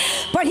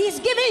 but he's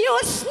giving you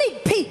a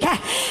sneak peek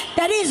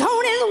that he's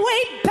on his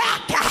way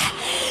back.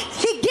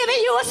 He's giving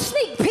you a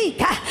sneak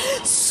peek.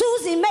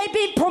 Susie may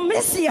be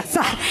promiscuous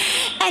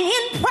and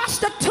in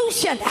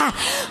prostitution,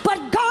 but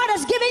God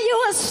has given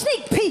you a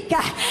sneak peek.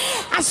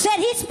 I said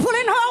he's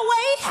pulling her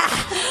away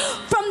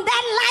from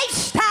that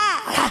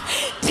lifestyle.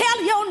 Tell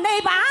your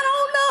neighbor, I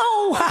don't know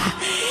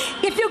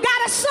if you got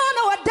a son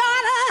or a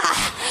daughter,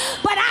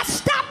 but I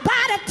stopped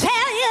by to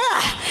tell you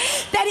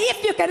that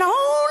if you can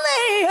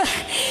only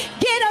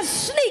get a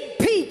sneak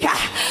peek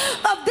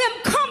of them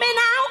coming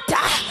out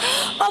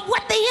of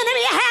what the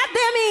enemy had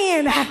them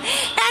in,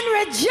 and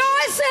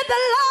rejoice in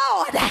the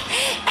Lord.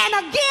 And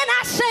again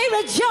I say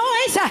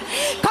rejoice,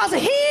 because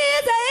he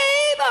is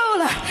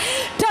able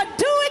to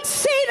do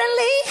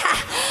exceedingly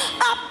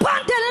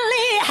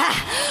abundantly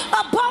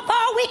above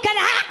all we can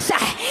ask.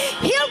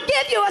 He'll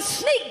give you a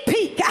sneak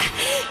peek.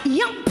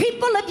 Young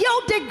people of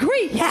your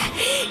degree,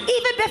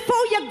 even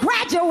before you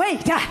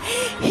graduate,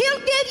 he'll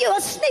give you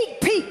a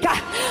sneak peek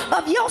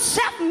of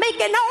yourself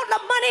making all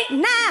the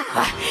money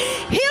now.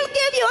 He'll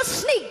give you a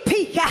sneak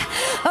peek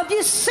of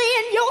you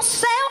seeing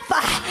yourself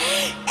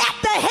at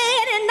the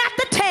head and not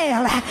the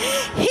tail.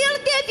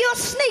 He'll give you a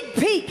sneak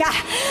peek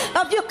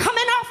of you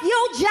coming off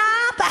your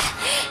job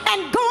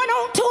and going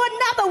on to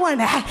another one.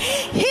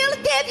 He'll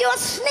give you a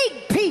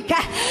sneak peek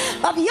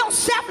of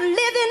yourself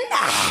living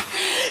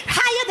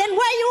higher than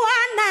where you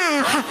are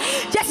now.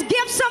 Just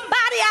give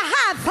somebody a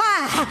high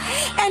five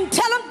and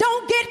tell them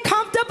don't get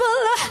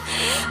comfortable,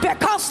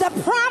 because the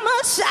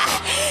promise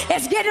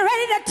is getting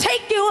ready to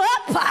take you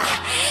up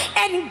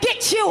and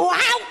get you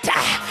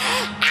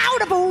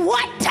out of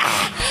what?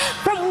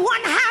 From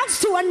one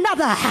house to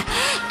another,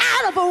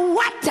 out of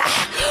what?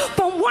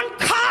 From one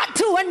car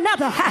to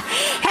another.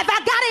 Have I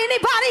got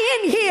anybody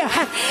in here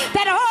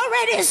that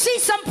already see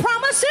some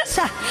promises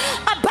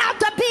about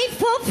to be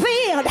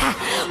fulfilled?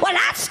 Well,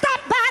 I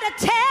stopped by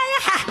to tell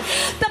you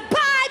the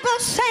Bible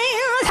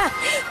says,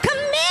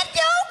 commit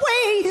your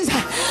ways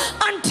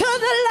unto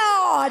the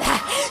Lord,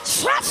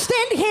 trust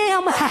in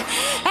him,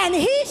 and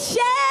he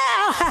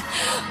shall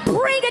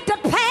bring it to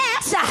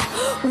pass.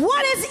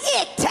 What is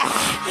it?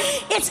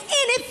 It's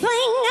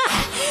anything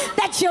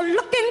that you're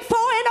looking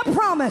for in a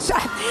promise.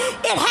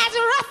 It has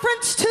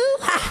reference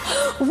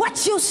to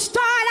what you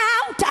start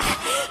out.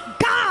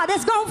 God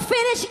is going to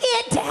finish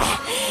it.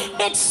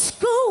 It's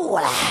school.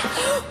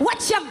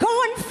 What you're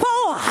going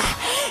for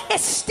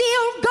is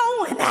still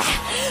going,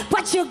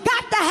 but you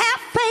got to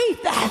have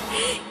faith.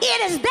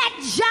 It is that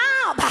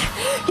job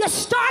you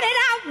started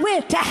out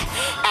with,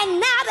 and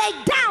now they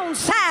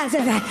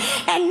downsizing,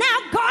 and now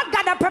God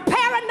got to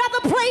prepare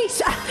another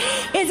place.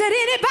 Is it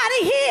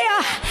anybody here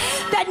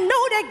that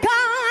know that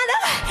God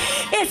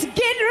is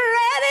getting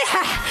ready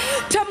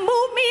to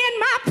move me in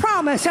my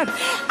promise?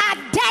 I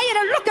dare you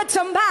to look at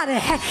somebody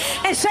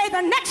and say,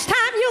 the next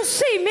time you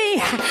see me,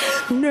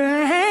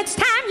 next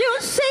time you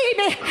see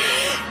me,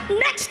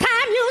 next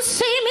time you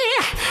see me,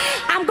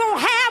 I'm going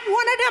to have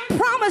one of them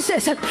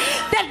promises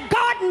that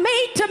God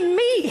made to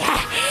me.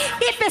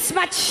 If it's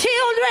my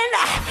children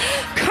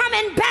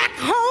coming back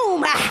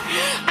home,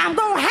 I'm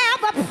going to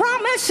have a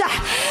promise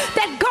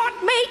that God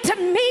made to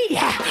me.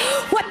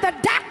 What the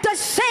doctor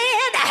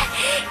said,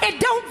 it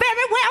don't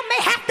very well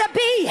may have to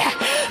be,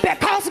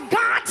 because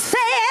God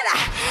said,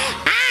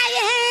 I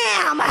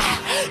am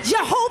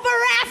Jehovah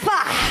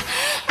Rapha.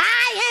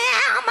 I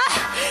am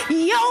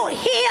your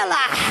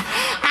healer.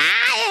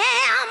 I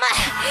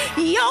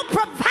am your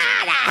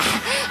provider.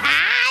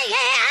 I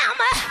am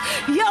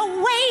your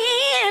way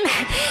in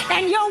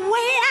and your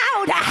way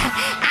out.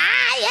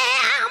 I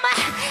am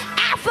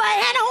Alpha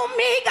and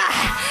Omega.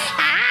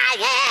 I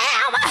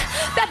am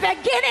the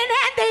beginning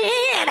and the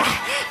end.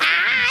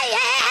 I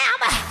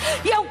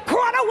am your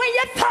water when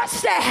you're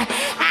thirsty.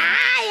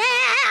 I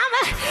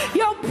am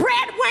your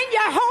bread when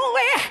you're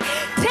hungry.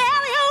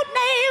 Tell your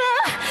neighbor,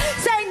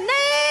 say,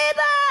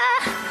 neighbor,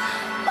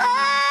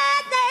 oh,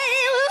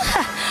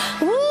 neighbor,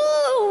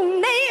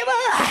 ooh,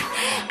 neighbor,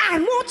 I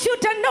want you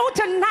to know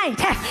tonight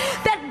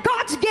that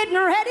God's getting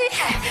ready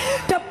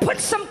to put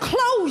some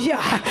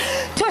closure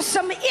to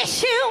some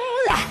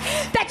issues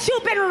that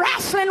you've been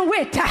wrestling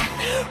with,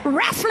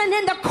 wrestling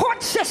in the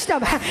court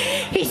system.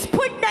 He's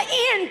putting an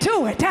end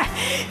to it.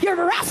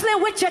 You're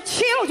wrestling with your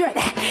children.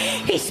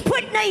 He's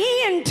putting an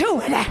end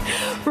to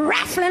it.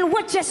 Wrestling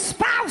with your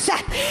spouse.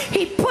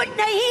 He's putting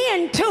an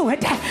end to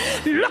it.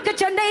 Look at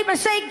your neighbor and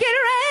say, get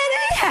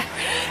ready.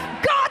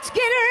 God's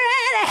getting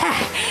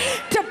ready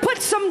to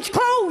put some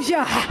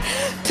closure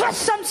to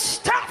some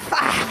stuff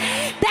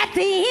that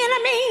the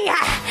enemy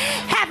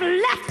have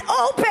left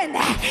open.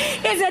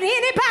 Is it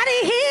anybody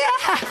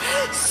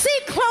here see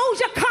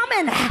closure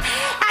coming?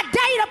 I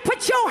dare you to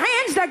put your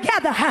hands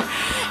together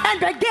and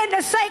begin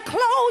to say,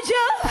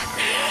 closure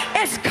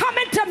is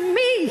coming to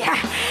me.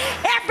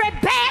 Every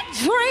bad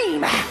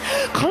dream,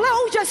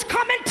 is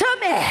coming to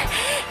me.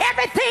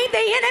 Everything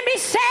the enemy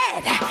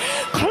said,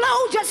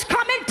 closure's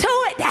coming to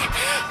it.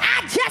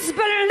 I just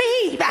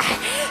believe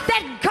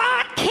that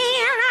God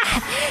can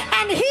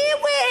and he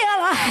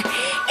will.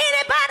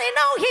 Anybody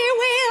know he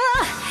will?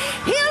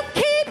 He'll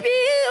keep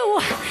you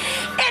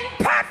in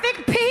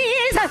perfect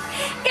peace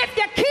if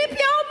you keep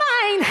your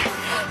mind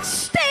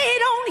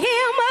stayed on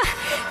him.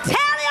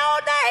 Tell your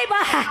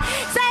neighbor,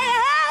 say,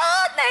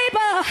 oh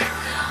neighbor,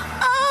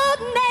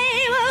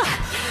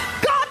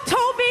 God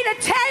told me to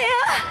tell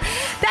you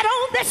that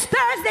on this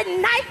Thursday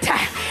night,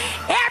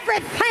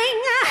 everything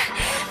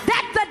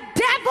that the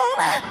devil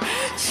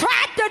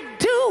tried to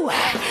do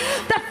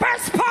the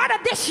first part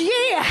of this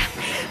year,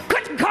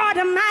 good God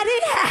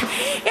Almighty,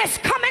 is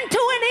coming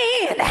to an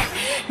end.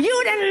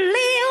 You done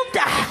lived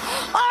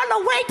all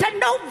the way to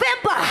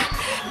November,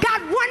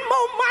 got one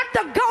more month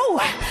to go.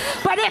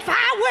 But if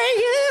I were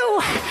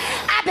you,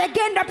 I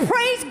begin to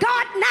praise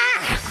God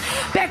now,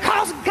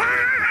 because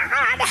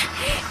God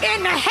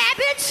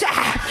inhabits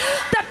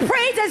the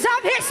praises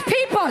of his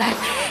people.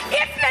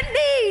 If you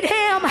need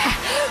him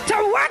to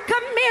work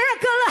a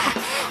miracle,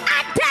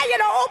 I dare you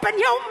to open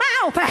your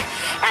mouth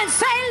and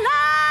say,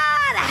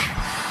 Lord,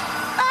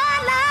 oh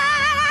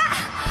Lord,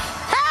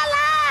 oh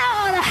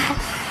Lord,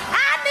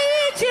 I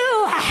need you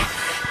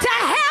to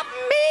help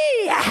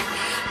me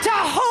to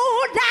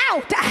hold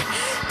out,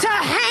 to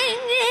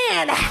hang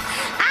in.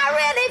 I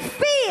really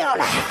feel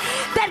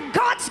that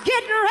God's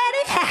getting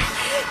ready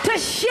to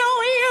show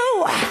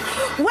you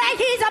where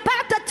he's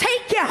about to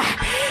take you.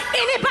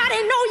 Anybody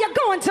know you're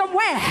going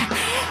somewhere?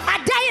 I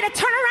dare you to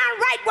turn around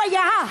right where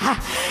you are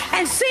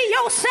and see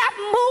yourself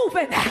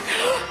moving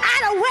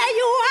out of where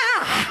you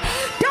are.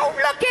 Don't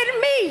look at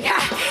me.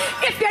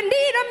 If you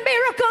need a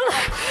miracle,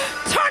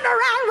 turn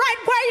around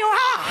right where you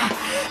are.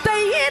 The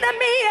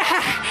enemy,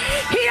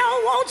 he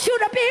don't want you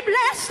to be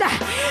blessed.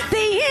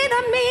 The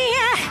enemy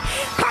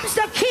comes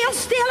to kill,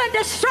 steal, and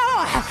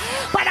destroy.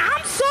 But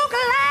I'm so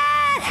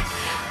glad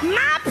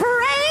my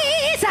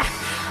praise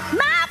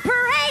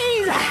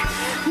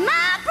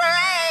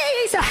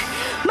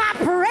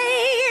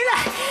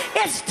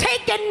is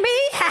taking me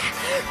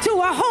to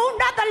a whole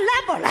nother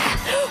level.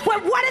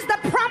 Well, what is the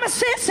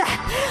promises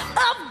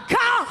of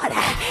God?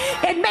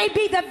 It may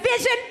be the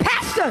vision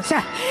pastors.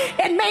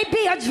 It may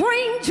be a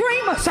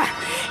dreamers.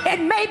 It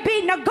may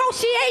be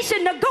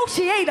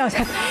negotiators.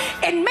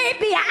 It may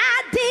be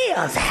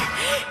ideas.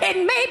 It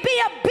may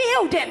be a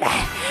building.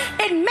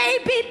 It may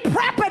be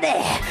property.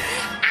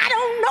 I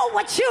don't know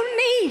what you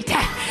need,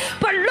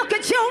 but look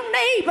at your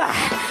neighbor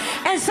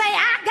and say,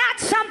 I got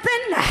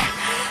something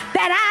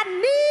that I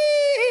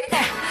need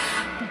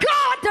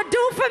God to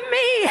do for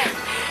me.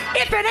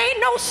 If it ain't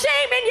no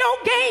shame in your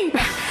game,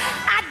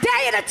 I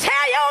dare you to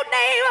tell your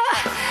neighbor,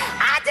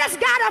 I just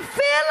got a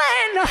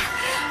feeling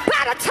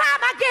by the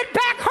time I get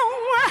back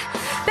home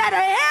that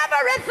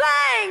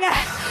everything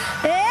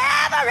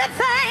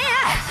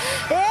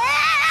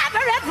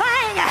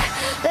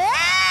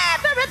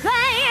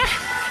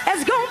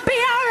is gonna be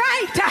all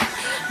right.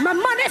 My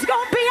money's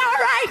gonna be all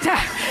right.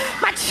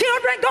 My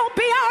children gonna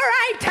be all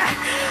right.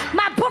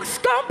 My books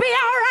gonna be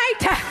all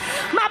right.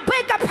 My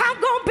bank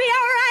account gonna be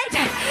all right.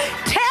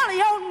 Tell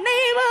your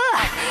neighbor,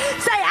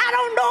 say, I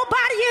don't know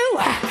about you,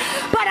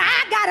 but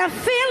I got a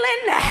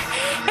feeling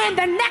in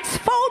the next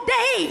 4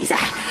 days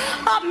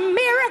a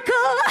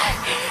miracle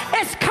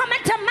is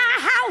coming to my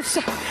house.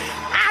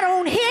 I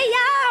don't hear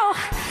y'all.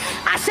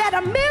 I said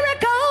a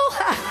miracle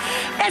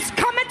is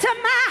coming to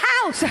my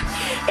house.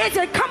 Is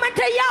it coming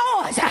to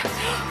yours?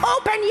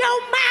 Open your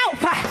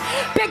mouth.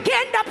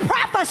 Begin to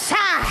prophesy.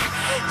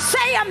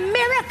 Say a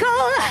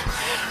miracle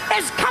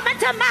is coming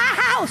to my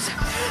house.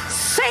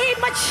 Save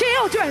my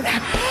children.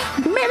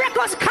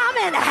 Miracles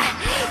coming.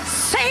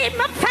 Save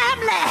my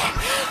family.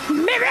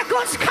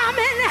 Miracles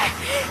coming.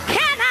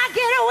 Can I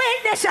get a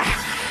witness?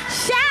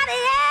 Shout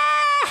it,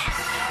 yeah.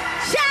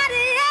 Shout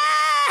it,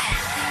 yeah.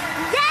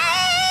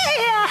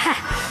 Yeah.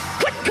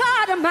 Good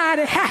God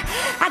Almighty.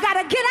 I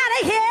gotta get out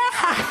of here,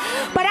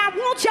 but I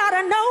want y'all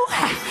to know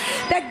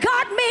that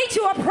God made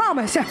you a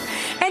promise.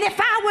 And if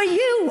I were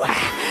you,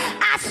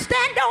 I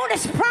stand on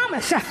his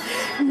promise.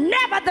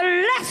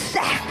 Nevertheless,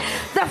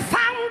 the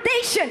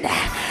foundation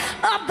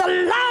of the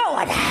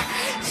Lord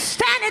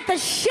standeth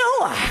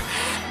assured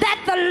that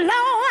the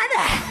Lord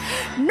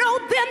know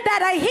them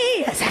that are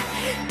his.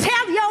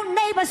 Tell your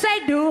neighbor, say,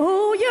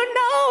 do you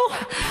know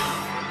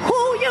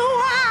who you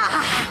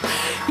are?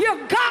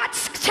 You're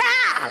God's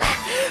child.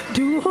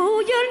 Do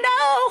you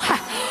know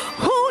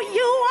who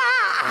you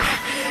are?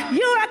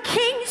 You're a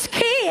king's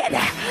kid,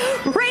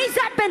 raised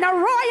up in a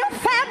royal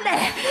family.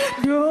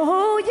 Do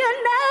you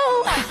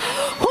know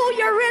who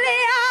you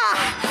really are?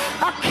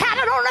 A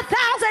cattle on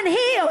 1,000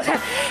 hills,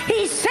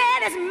 he said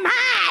is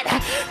mine.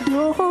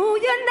 Do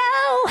you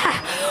know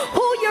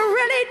who you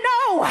really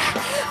know?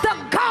 The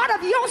God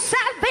of your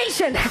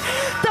salvation,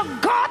 the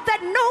God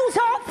that knows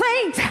all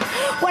things.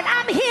 When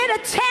I'm here to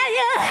tell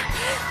you,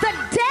 the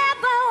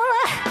devil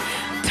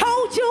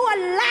told you a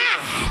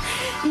lie.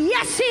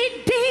 Yes,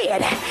 he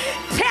did.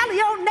 Tell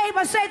your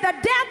neighbor, say, the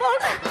devil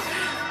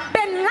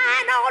been been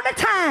lying all the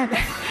time.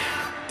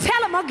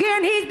 Tell him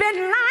again, he's been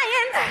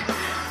lying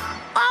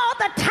all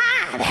the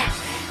time.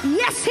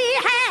 Yes, he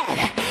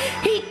had.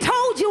 He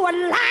told you a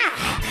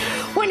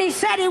lie when he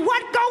said he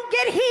wasn't going to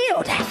get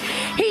healed.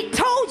 He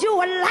told you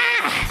a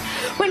lie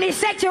when he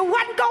said you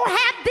wasn't going to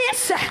have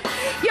this,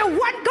 you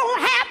wasn't going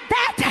to have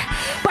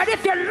that. But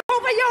if you look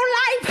over your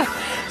life,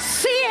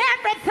 see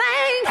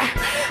everything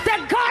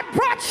that God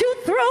brought you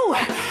through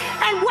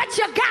and what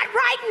you got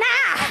right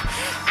now,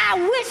 I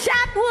wish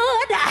I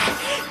would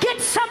get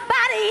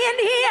somebody in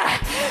here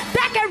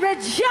that can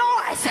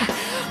rejoice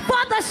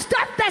for the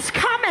stuff that's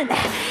coming.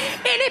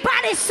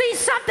 Anybody see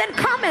something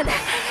coming?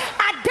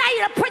 I dare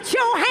you to put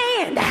your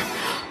hand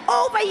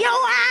over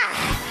your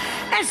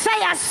eye and say,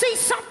 I see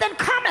something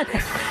coming.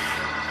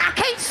 I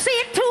can't see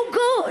it too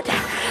good,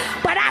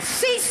 but I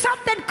see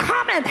something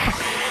coming.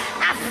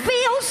 I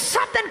feel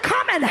something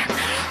coming.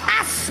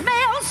 I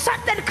smell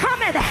something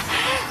coming.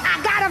 I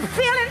got a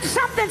feeling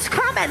something's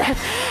coming.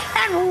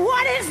 And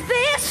what is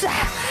this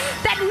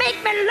that make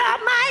me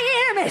love my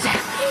enemies?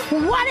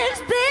 What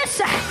is this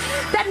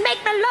that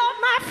make me love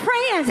my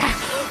friends?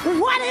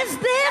 What is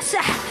this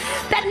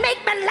that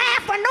make me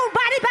laugh when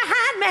nobody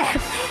behind me?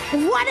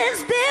 What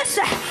is this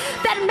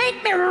that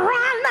make me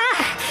run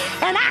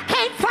and I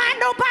can't find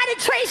nobody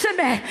chasing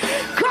me?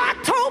 God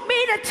told me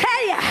to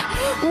tell you,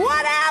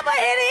 whatever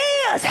it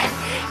is,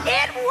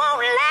 it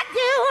won't let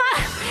you,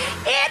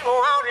 it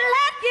won't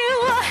let you,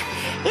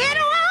 it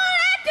won't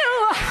let you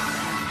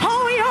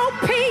hold your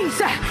peace.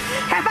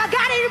 Have I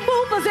got any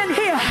movers in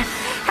here?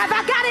 Have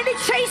I got any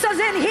chasers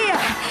in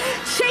here?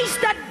 Chase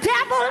the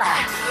devil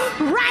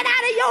right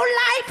out of your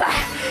life.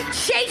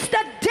 Chase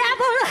the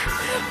devil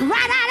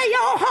right out of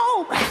your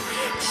home.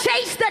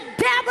 Chase the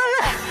devil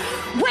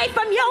away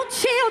from your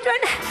children.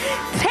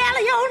 Tell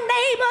your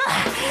neighbor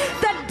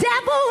the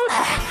devil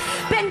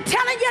been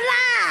telling you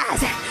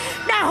lies.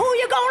 Now who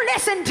you gonna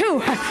listen to?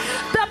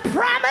 The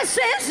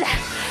promises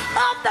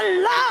of the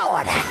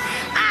Lord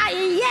are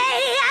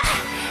yea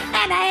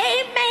and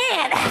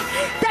amen.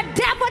 The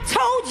devil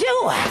told you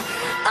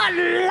a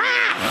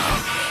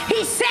lie.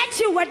 He said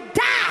you would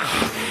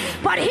die,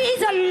 but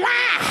he's a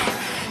lie,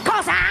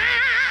 cause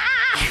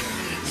I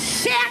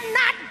shall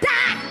not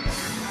die,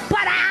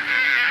 but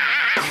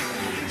I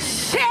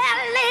shall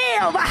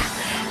live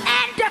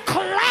and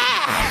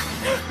declare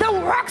the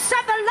works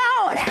of the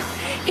Lord.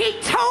 He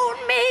told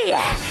me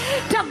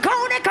to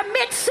go and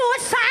commit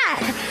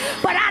suicide,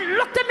 but I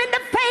looked him in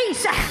the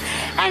face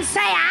and say,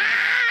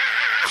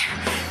 I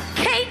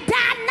can't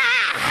die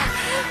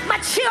now. My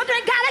children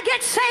gotta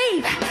get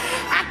saved.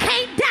 I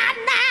can't die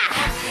now.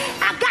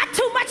 I got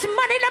too much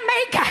money to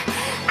make.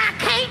 I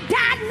can't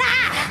die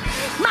now.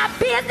 My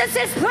business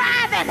is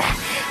thriving.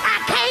 I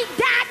can't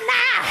die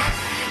now.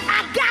 I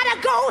gotta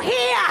go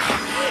here.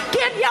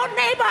 Give your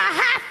neighbor a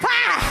high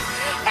five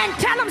and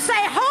tell him,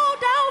 say,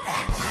 hold on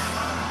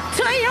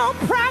to your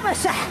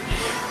promise.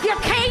 You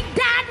can't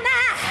die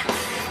now.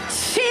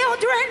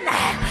 Children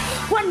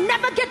will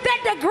never get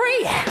that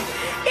degree.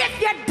 If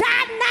you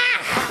die now,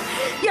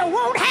 you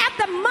won't have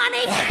the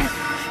money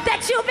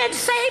that you've been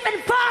saving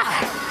for.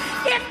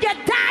 If you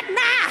die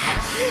now,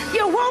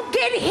 you won't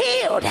get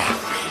healed.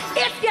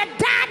 If you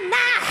die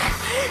now,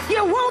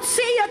 you won't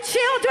see your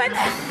children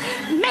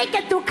make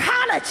it through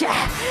college.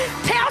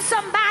 Tell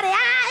somebody,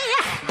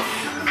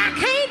 I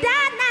can't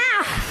die now.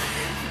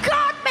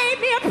 God made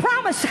me a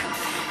promise,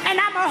 and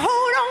I'm going to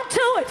hold on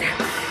to it.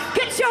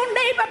 Get your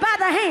neighbor by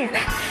the hand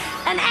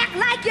and act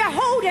like you're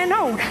holding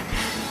on.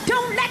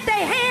 Don't let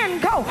their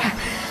hand go.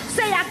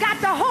 Say, I got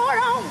to hold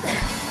on.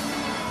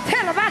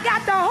 Tell them I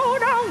got to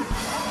hold on.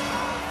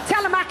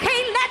 Tell them I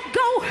can't let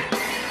go.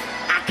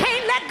 I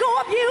can't let go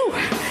of you.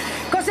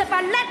 Because if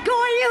I let go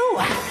of you,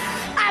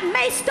 I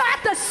may start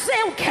to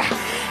sink.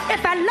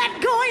 If I let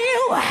go of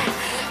you,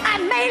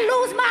 I may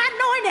lose my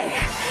anointing.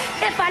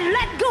 If I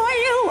let go of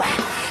you,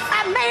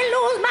 I may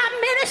lose my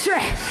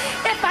ministry.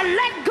 If I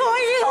let go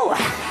of you,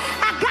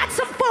 I got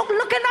some folk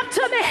looking up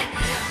to me.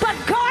 But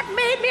God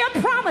made me a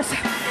promise,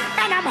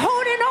 and I'm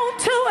holding on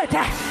to it,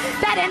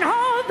 that in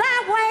all thy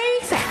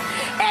ways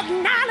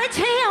acknowledge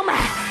him,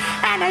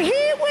 and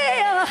he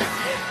will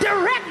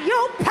direct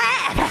your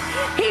path.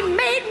 He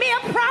made me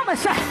a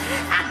promise.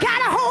 I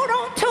gotta hold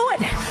on to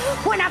it.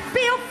 When I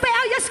feel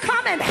failure's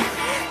coming,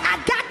 I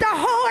got to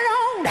hold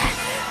on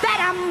that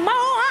I'm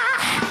more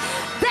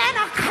than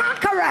a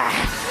conqueror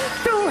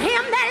through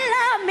him that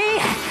loved me.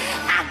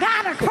 I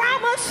got a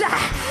promise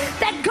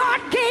that God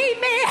gave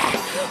me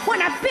when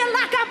I feel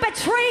like I'm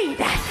betrayed.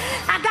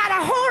 I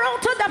gotta hold on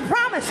to the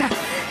promise,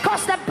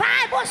 because the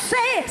Bible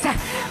says,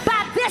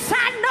 by this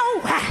I know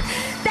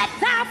that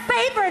thou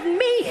favored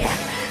me,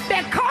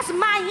 because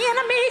my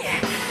enemy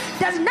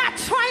does not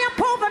triumph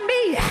over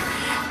me.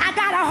 I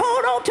gotta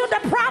hold on to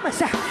the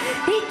promise.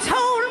 He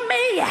told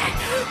me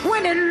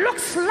when it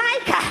looks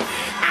like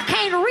I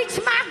can't reach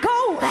my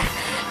goal,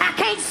 I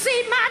can't see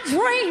my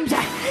dreams,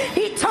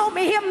 he told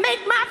me he'll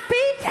make my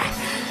feet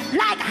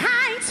like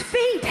hinds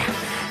feet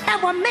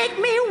and will make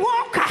me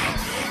walk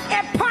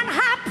upon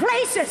high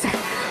places.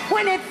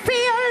 When it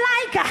feel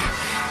like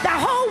the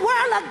whole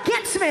world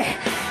against me,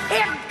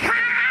 if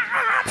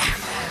God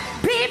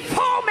be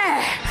for me,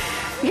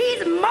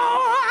 he's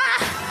more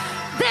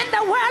than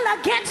the world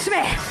against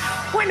me.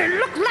 When it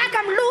looks like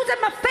I'm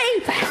losing my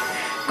faith,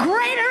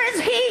 greater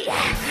is he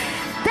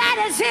that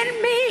is in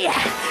me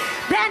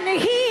than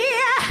he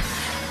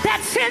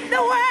that's in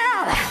the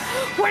world.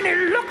 When it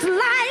looks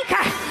like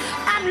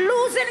I'm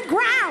losing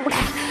ground,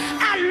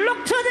 I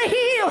look to the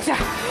hills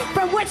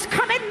from which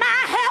cometh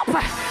my help.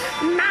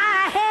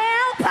 My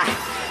help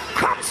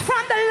comes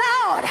from the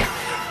Lord.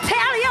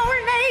 Tell your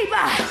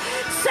neighbor,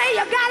 say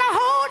you gotta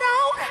hold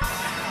on.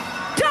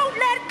 Don't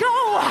let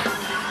go.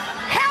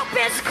 Help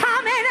is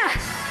coming.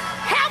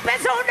 Help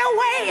is on the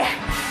way.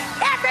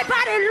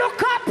 Everybody look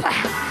up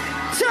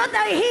to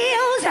the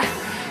hills.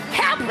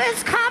 Help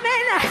is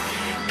coming.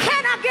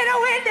 Can I get a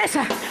witness?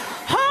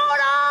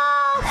 Hold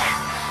on.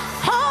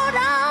 Hold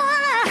on.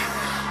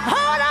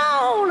 Hold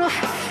on.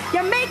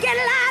 You may get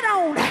lied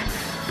on,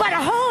 but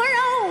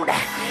hold on.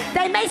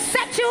 They may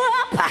set you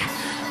up,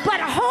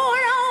 but hold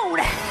on.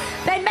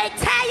 They may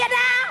tie you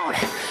down,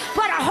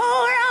 but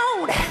hold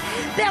on.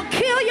 They'll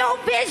kill your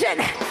vision,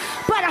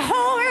 but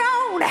hold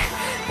on.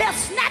 They'll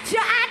snatch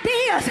your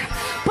ideas,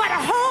 but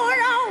hold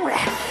on.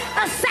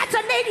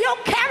 Assassinate your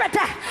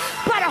character,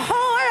 but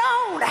hold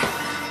on.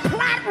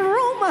 Plot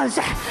rumors,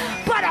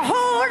 but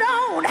hold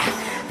on.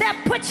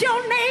 They'll put your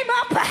name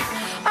up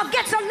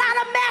against a lot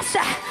of mess,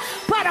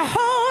 but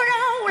hold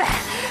on.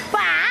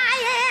 For I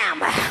am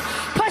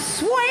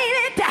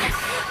persuaded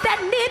that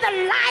neither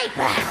life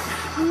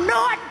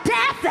nor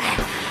death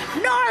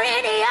nor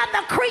any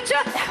other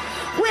creature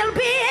will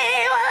be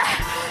able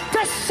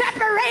to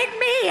separate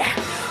me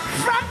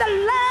from the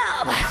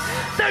love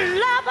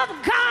of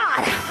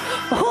God,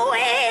 who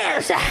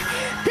is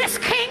this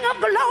King of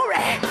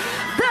glory,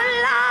 the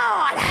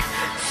Lord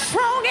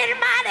strong and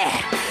mighty,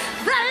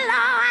 the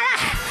Lord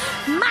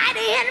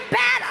mighty in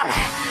battle.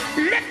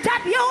 Lift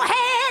up your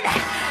head,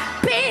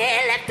 be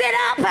lifted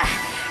up.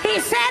 He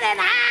said,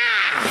 and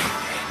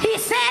he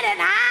said,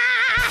 and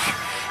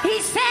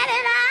he said,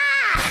 and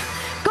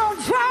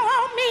gonna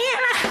draw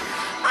men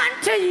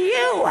unto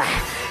you.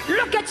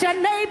 Look at your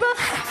neighbor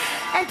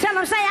and tell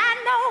him, say, I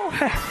know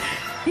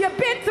you've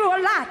been through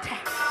a lot.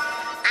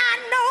 I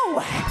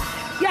know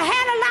you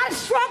had a lot of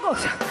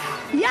struggles.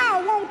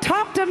 Y'all won't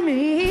talk to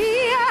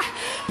me,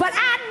 but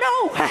I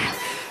know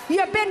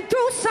you've been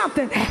through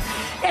something.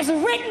 It's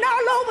written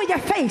all over your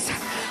face.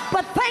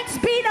 But thanks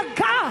be to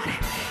God,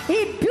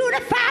 he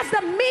beautifies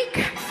the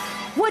meek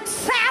with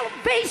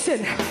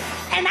salvation.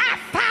 And I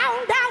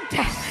found out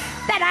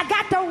that I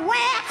got to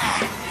wear,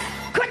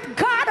 good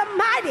God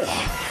Almighty,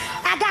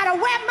 I got to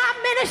wear my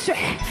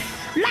ministry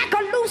like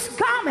a loose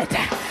garment.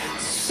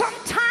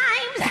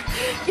 Sometimes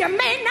you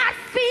may not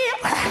feel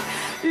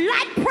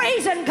like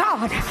praising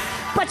God,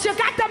 but you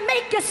got to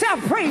make yourself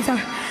praise him.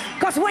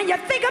 Because when you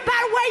think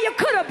about where you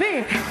could have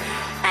been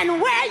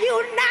and where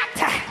you're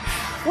not,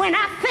 when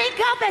I think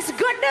of his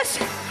goodness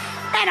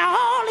and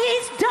all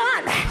he's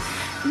done,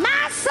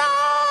 my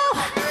soul,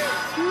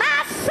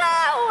 my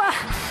soul,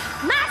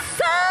 my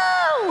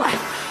soul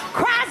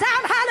cries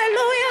out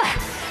hallelujah.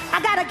 I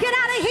got to get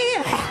out of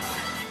here.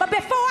 But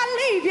before I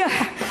leave you,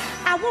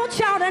 I want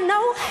y'all to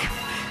know,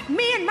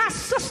 me and my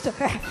sister,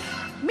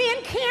 me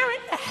and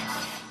Karen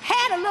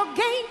had a little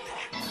game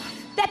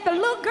that the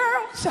little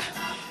girls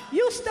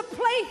used to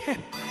play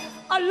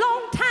a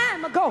long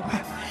time ago.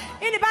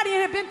 Anybody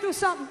here been through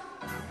something?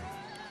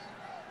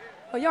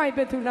 Oh, y'all ain't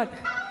been through nothing.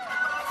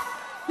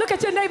 Look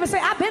at your neighbor and say,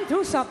 I've been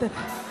through something.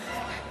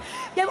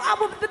 Yeah,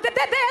 there's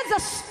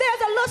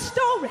a little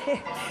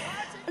story,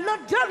 a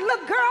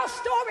little girl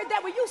story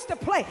that we used to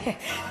play.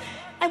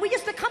 And we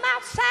used to come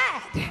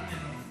outside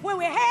when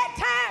we had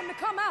time to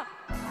come out,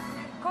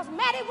 because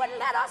Maddie wouldn't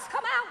let us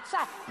come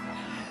outside.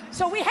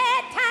 So we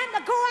had time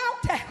to go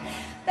out.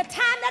 The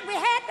time that we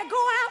had to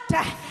go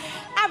out,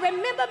 I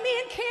remember me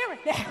and Karen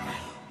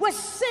was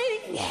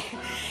sitting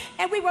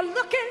and we were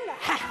looking,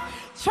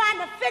 trying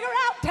to figure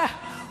out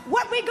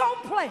what we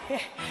gonna play.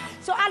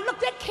 So I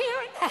looked at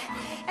Karen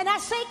and I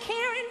say,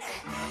 Karen,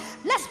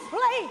 let's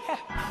play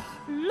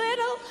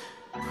Little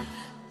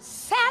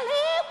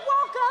Sally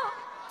Walker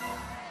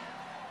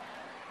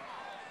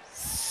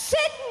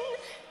sitting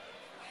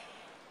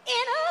in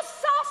a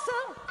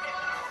saucer.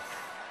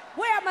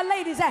 Where are my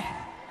ladies at?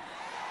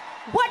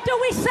 What do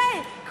we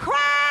say?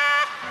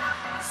 Cry,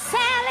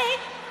 Sally.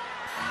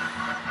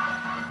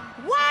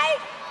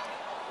 Wipe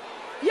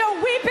your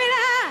weeping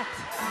eyes.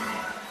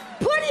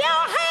 Put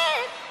your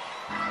hand.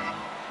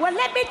 Well,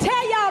 let me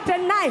tell y'all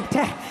tonight,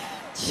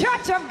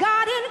 Church of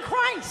God in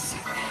Christ,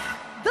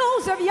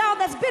 those of y'all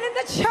that's been in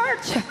the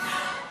church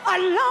a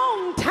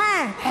long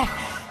time,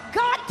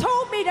 God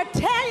told me to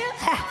tell you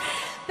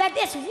that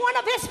it's one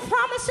of his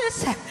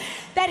promises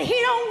that he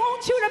don't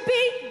want you to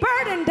be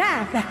burdened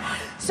down.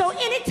 So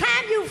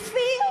anytime you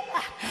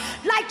feel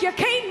like you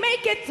can't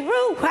make it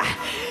through,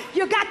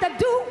 you got to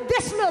do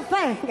this little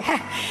thing.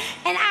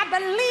 And I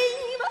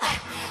believe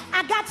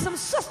I got some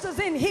sisters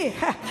in here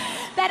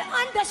that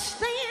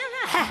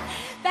understand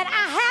that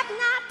I have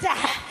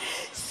not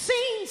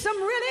seen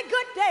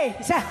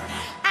days,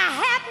 I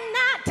have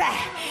not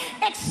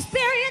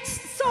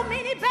experienced so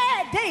many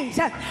bad days.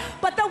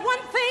 But the one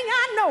thing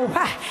I know,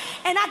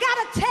 and I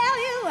gotta tell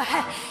you,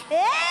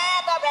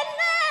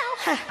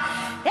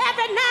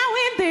 every now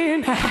and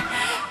then,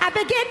 I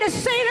begin to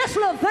say this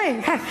little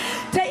thing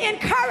to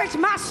encourage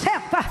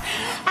myself.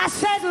 I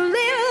said,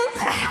 little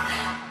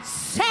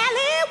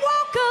Sally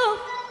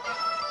Walker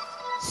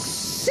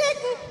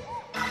sitting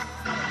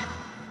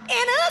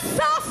in a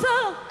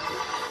saucer,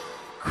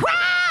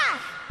 cry,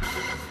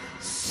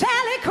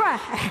 Sally cry.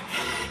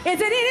 Is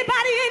it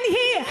anybody in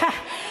here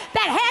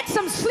that had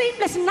some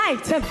sleepless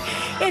nights?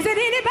 Is it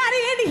anybody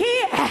in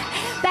here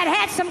that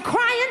had some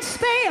crying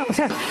spells?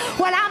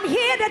 Well, I'm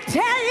here to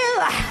tell you,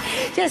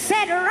 just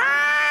said,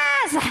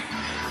 rise,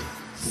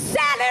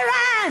 Sally,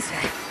 rise,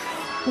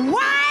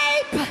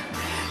 wipe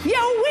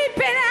your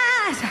weeping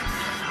eyes,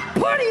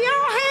 put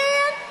your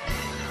hand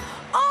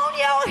on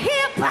your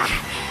hip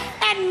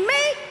and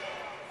make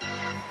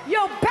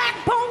your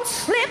backbone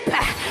slip.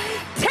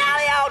 Tell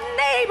your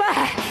neighbor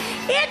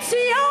it's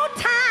your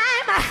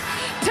time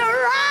to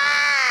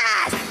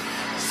rise.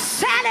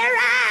 Sally,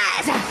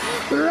 rise.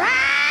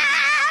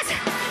 Rise,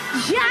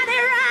 Johnny,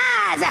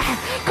 rise.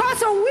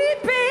 'Cause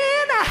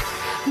weeping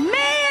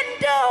may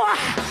endure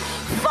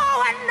for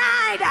a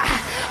night,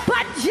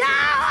 but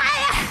joy,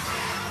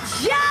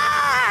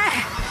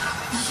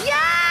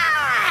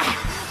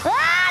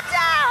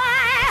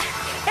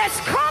 is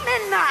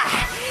coming.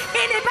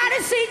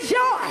 Anybody see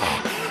joy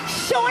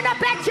showing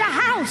up at your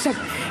house?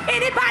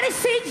 Anybody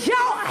see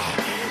joy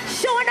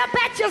showing up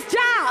at your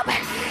job?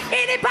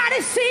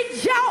 Anybody see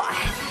joy?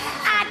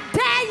 I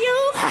dare you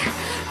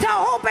to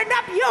open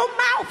up your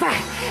mouth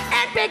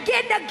and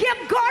begin to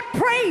give God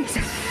praise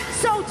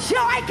so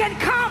joy can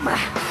come.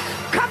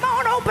 Come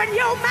on, open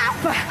your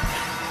mouth.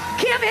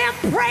 Give him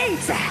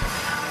praise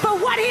for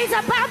what he's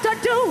about to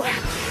do.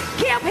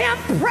 Give him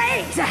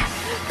praise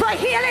for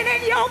healing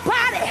in your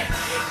body.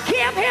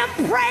 Give him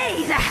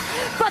praise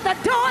for the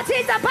doors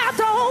he's about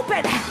to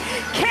open.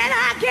 Can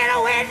I get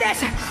a witness?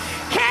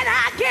 Can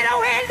I get a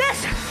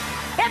witness?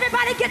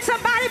 Everybody get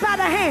somebody by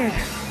the hand.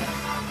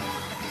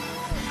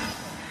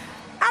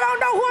 I don't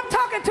know who I'm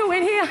talking to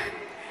in here,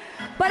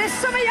 but it's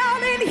some of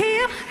y'all in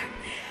here.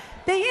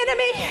 The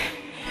enemy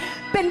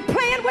been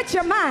playing with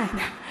your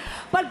mind.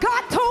 But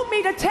God told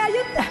me to tell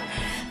you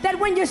that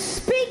when you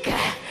speak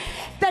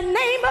the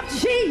name of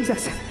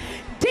Jesus,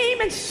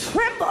 demons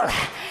tremble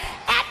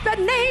at the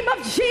name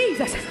of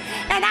Jesus.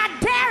 And I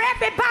dare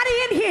everybody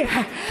in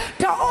here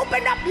to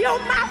open up your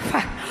mouth.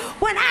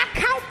 When I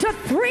count to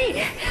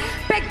 3,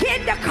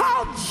 begin to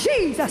call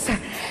Jesus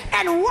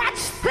and watch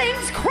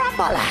things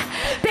crumble.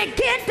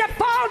 Begin to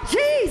call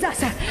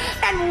Jesus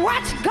and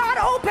watch God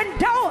open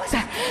doors.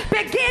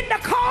 Begin to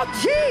call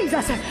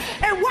Jesus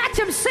and watch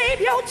him save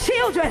your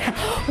children.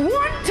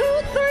 1,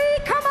 2, 3,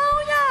 come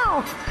on,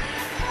 y'all.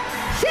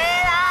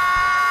 Jesus!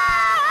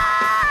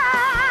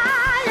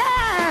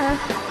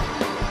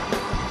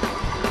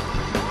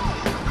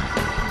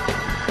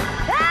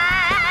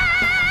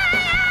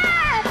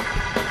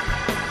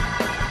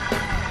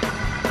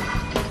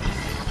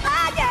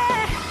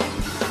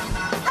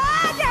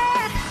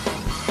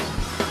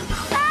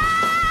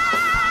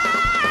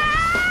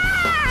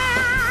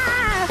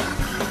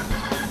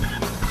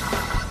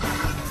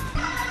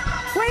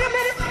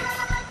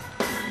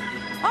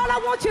 I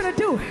want you to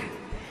do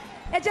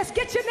is just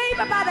get your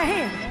neighbor by the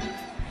hand,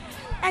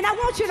 and I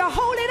want you to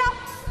hold it up.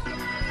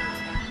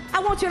 I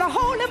want you to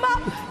hold him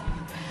up.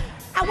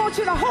 I want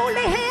you to hold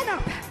their hand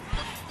up,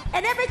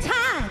 and every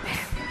time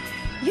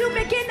you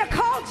begin to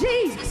call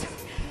Jesus,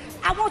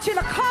 I want you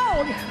to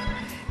call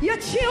your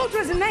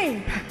children's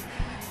name,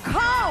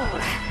 call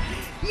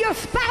your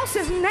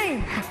spouse's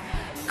name,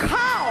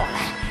 call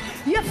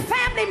your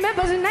family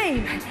member's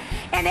name,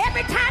 and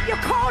every time you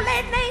call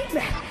their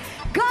name,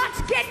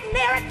 God's getting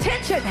their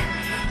attention.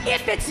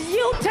 If it's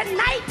you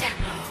tonight,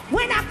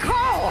 when I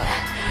call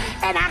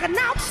and I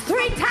announce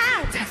 3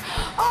 times,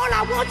 all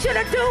I want you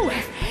to do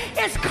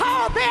is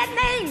call their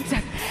names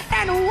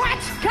and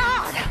watch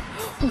God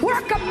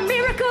work a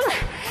miracle.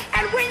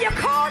 And when you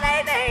call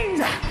their names,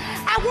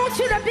 I want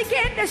you to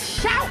begin to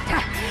shout.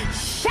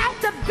 Shout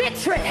the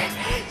victory.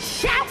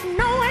 Shout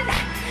knowing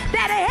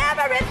that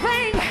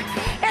everything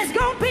is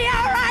going to be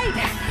all right.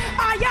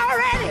 Are y'all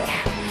ready?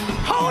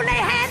 Hold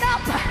their hand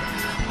up.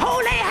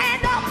 Hold their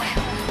hand up.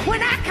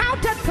 When I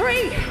count to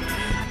 3,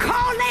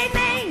 call their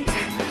names.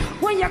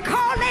 When you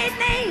call their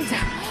names,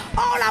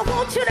 all I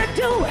want you to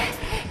do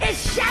is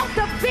shout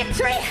the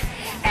victory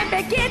and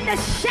begin to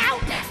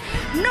shout,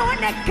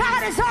 knowing that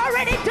God is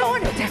already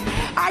doing it.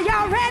 Are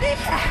y'all ready?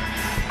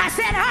 I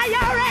said, are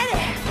y'all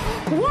ready?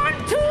 1,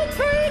 2,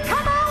 3.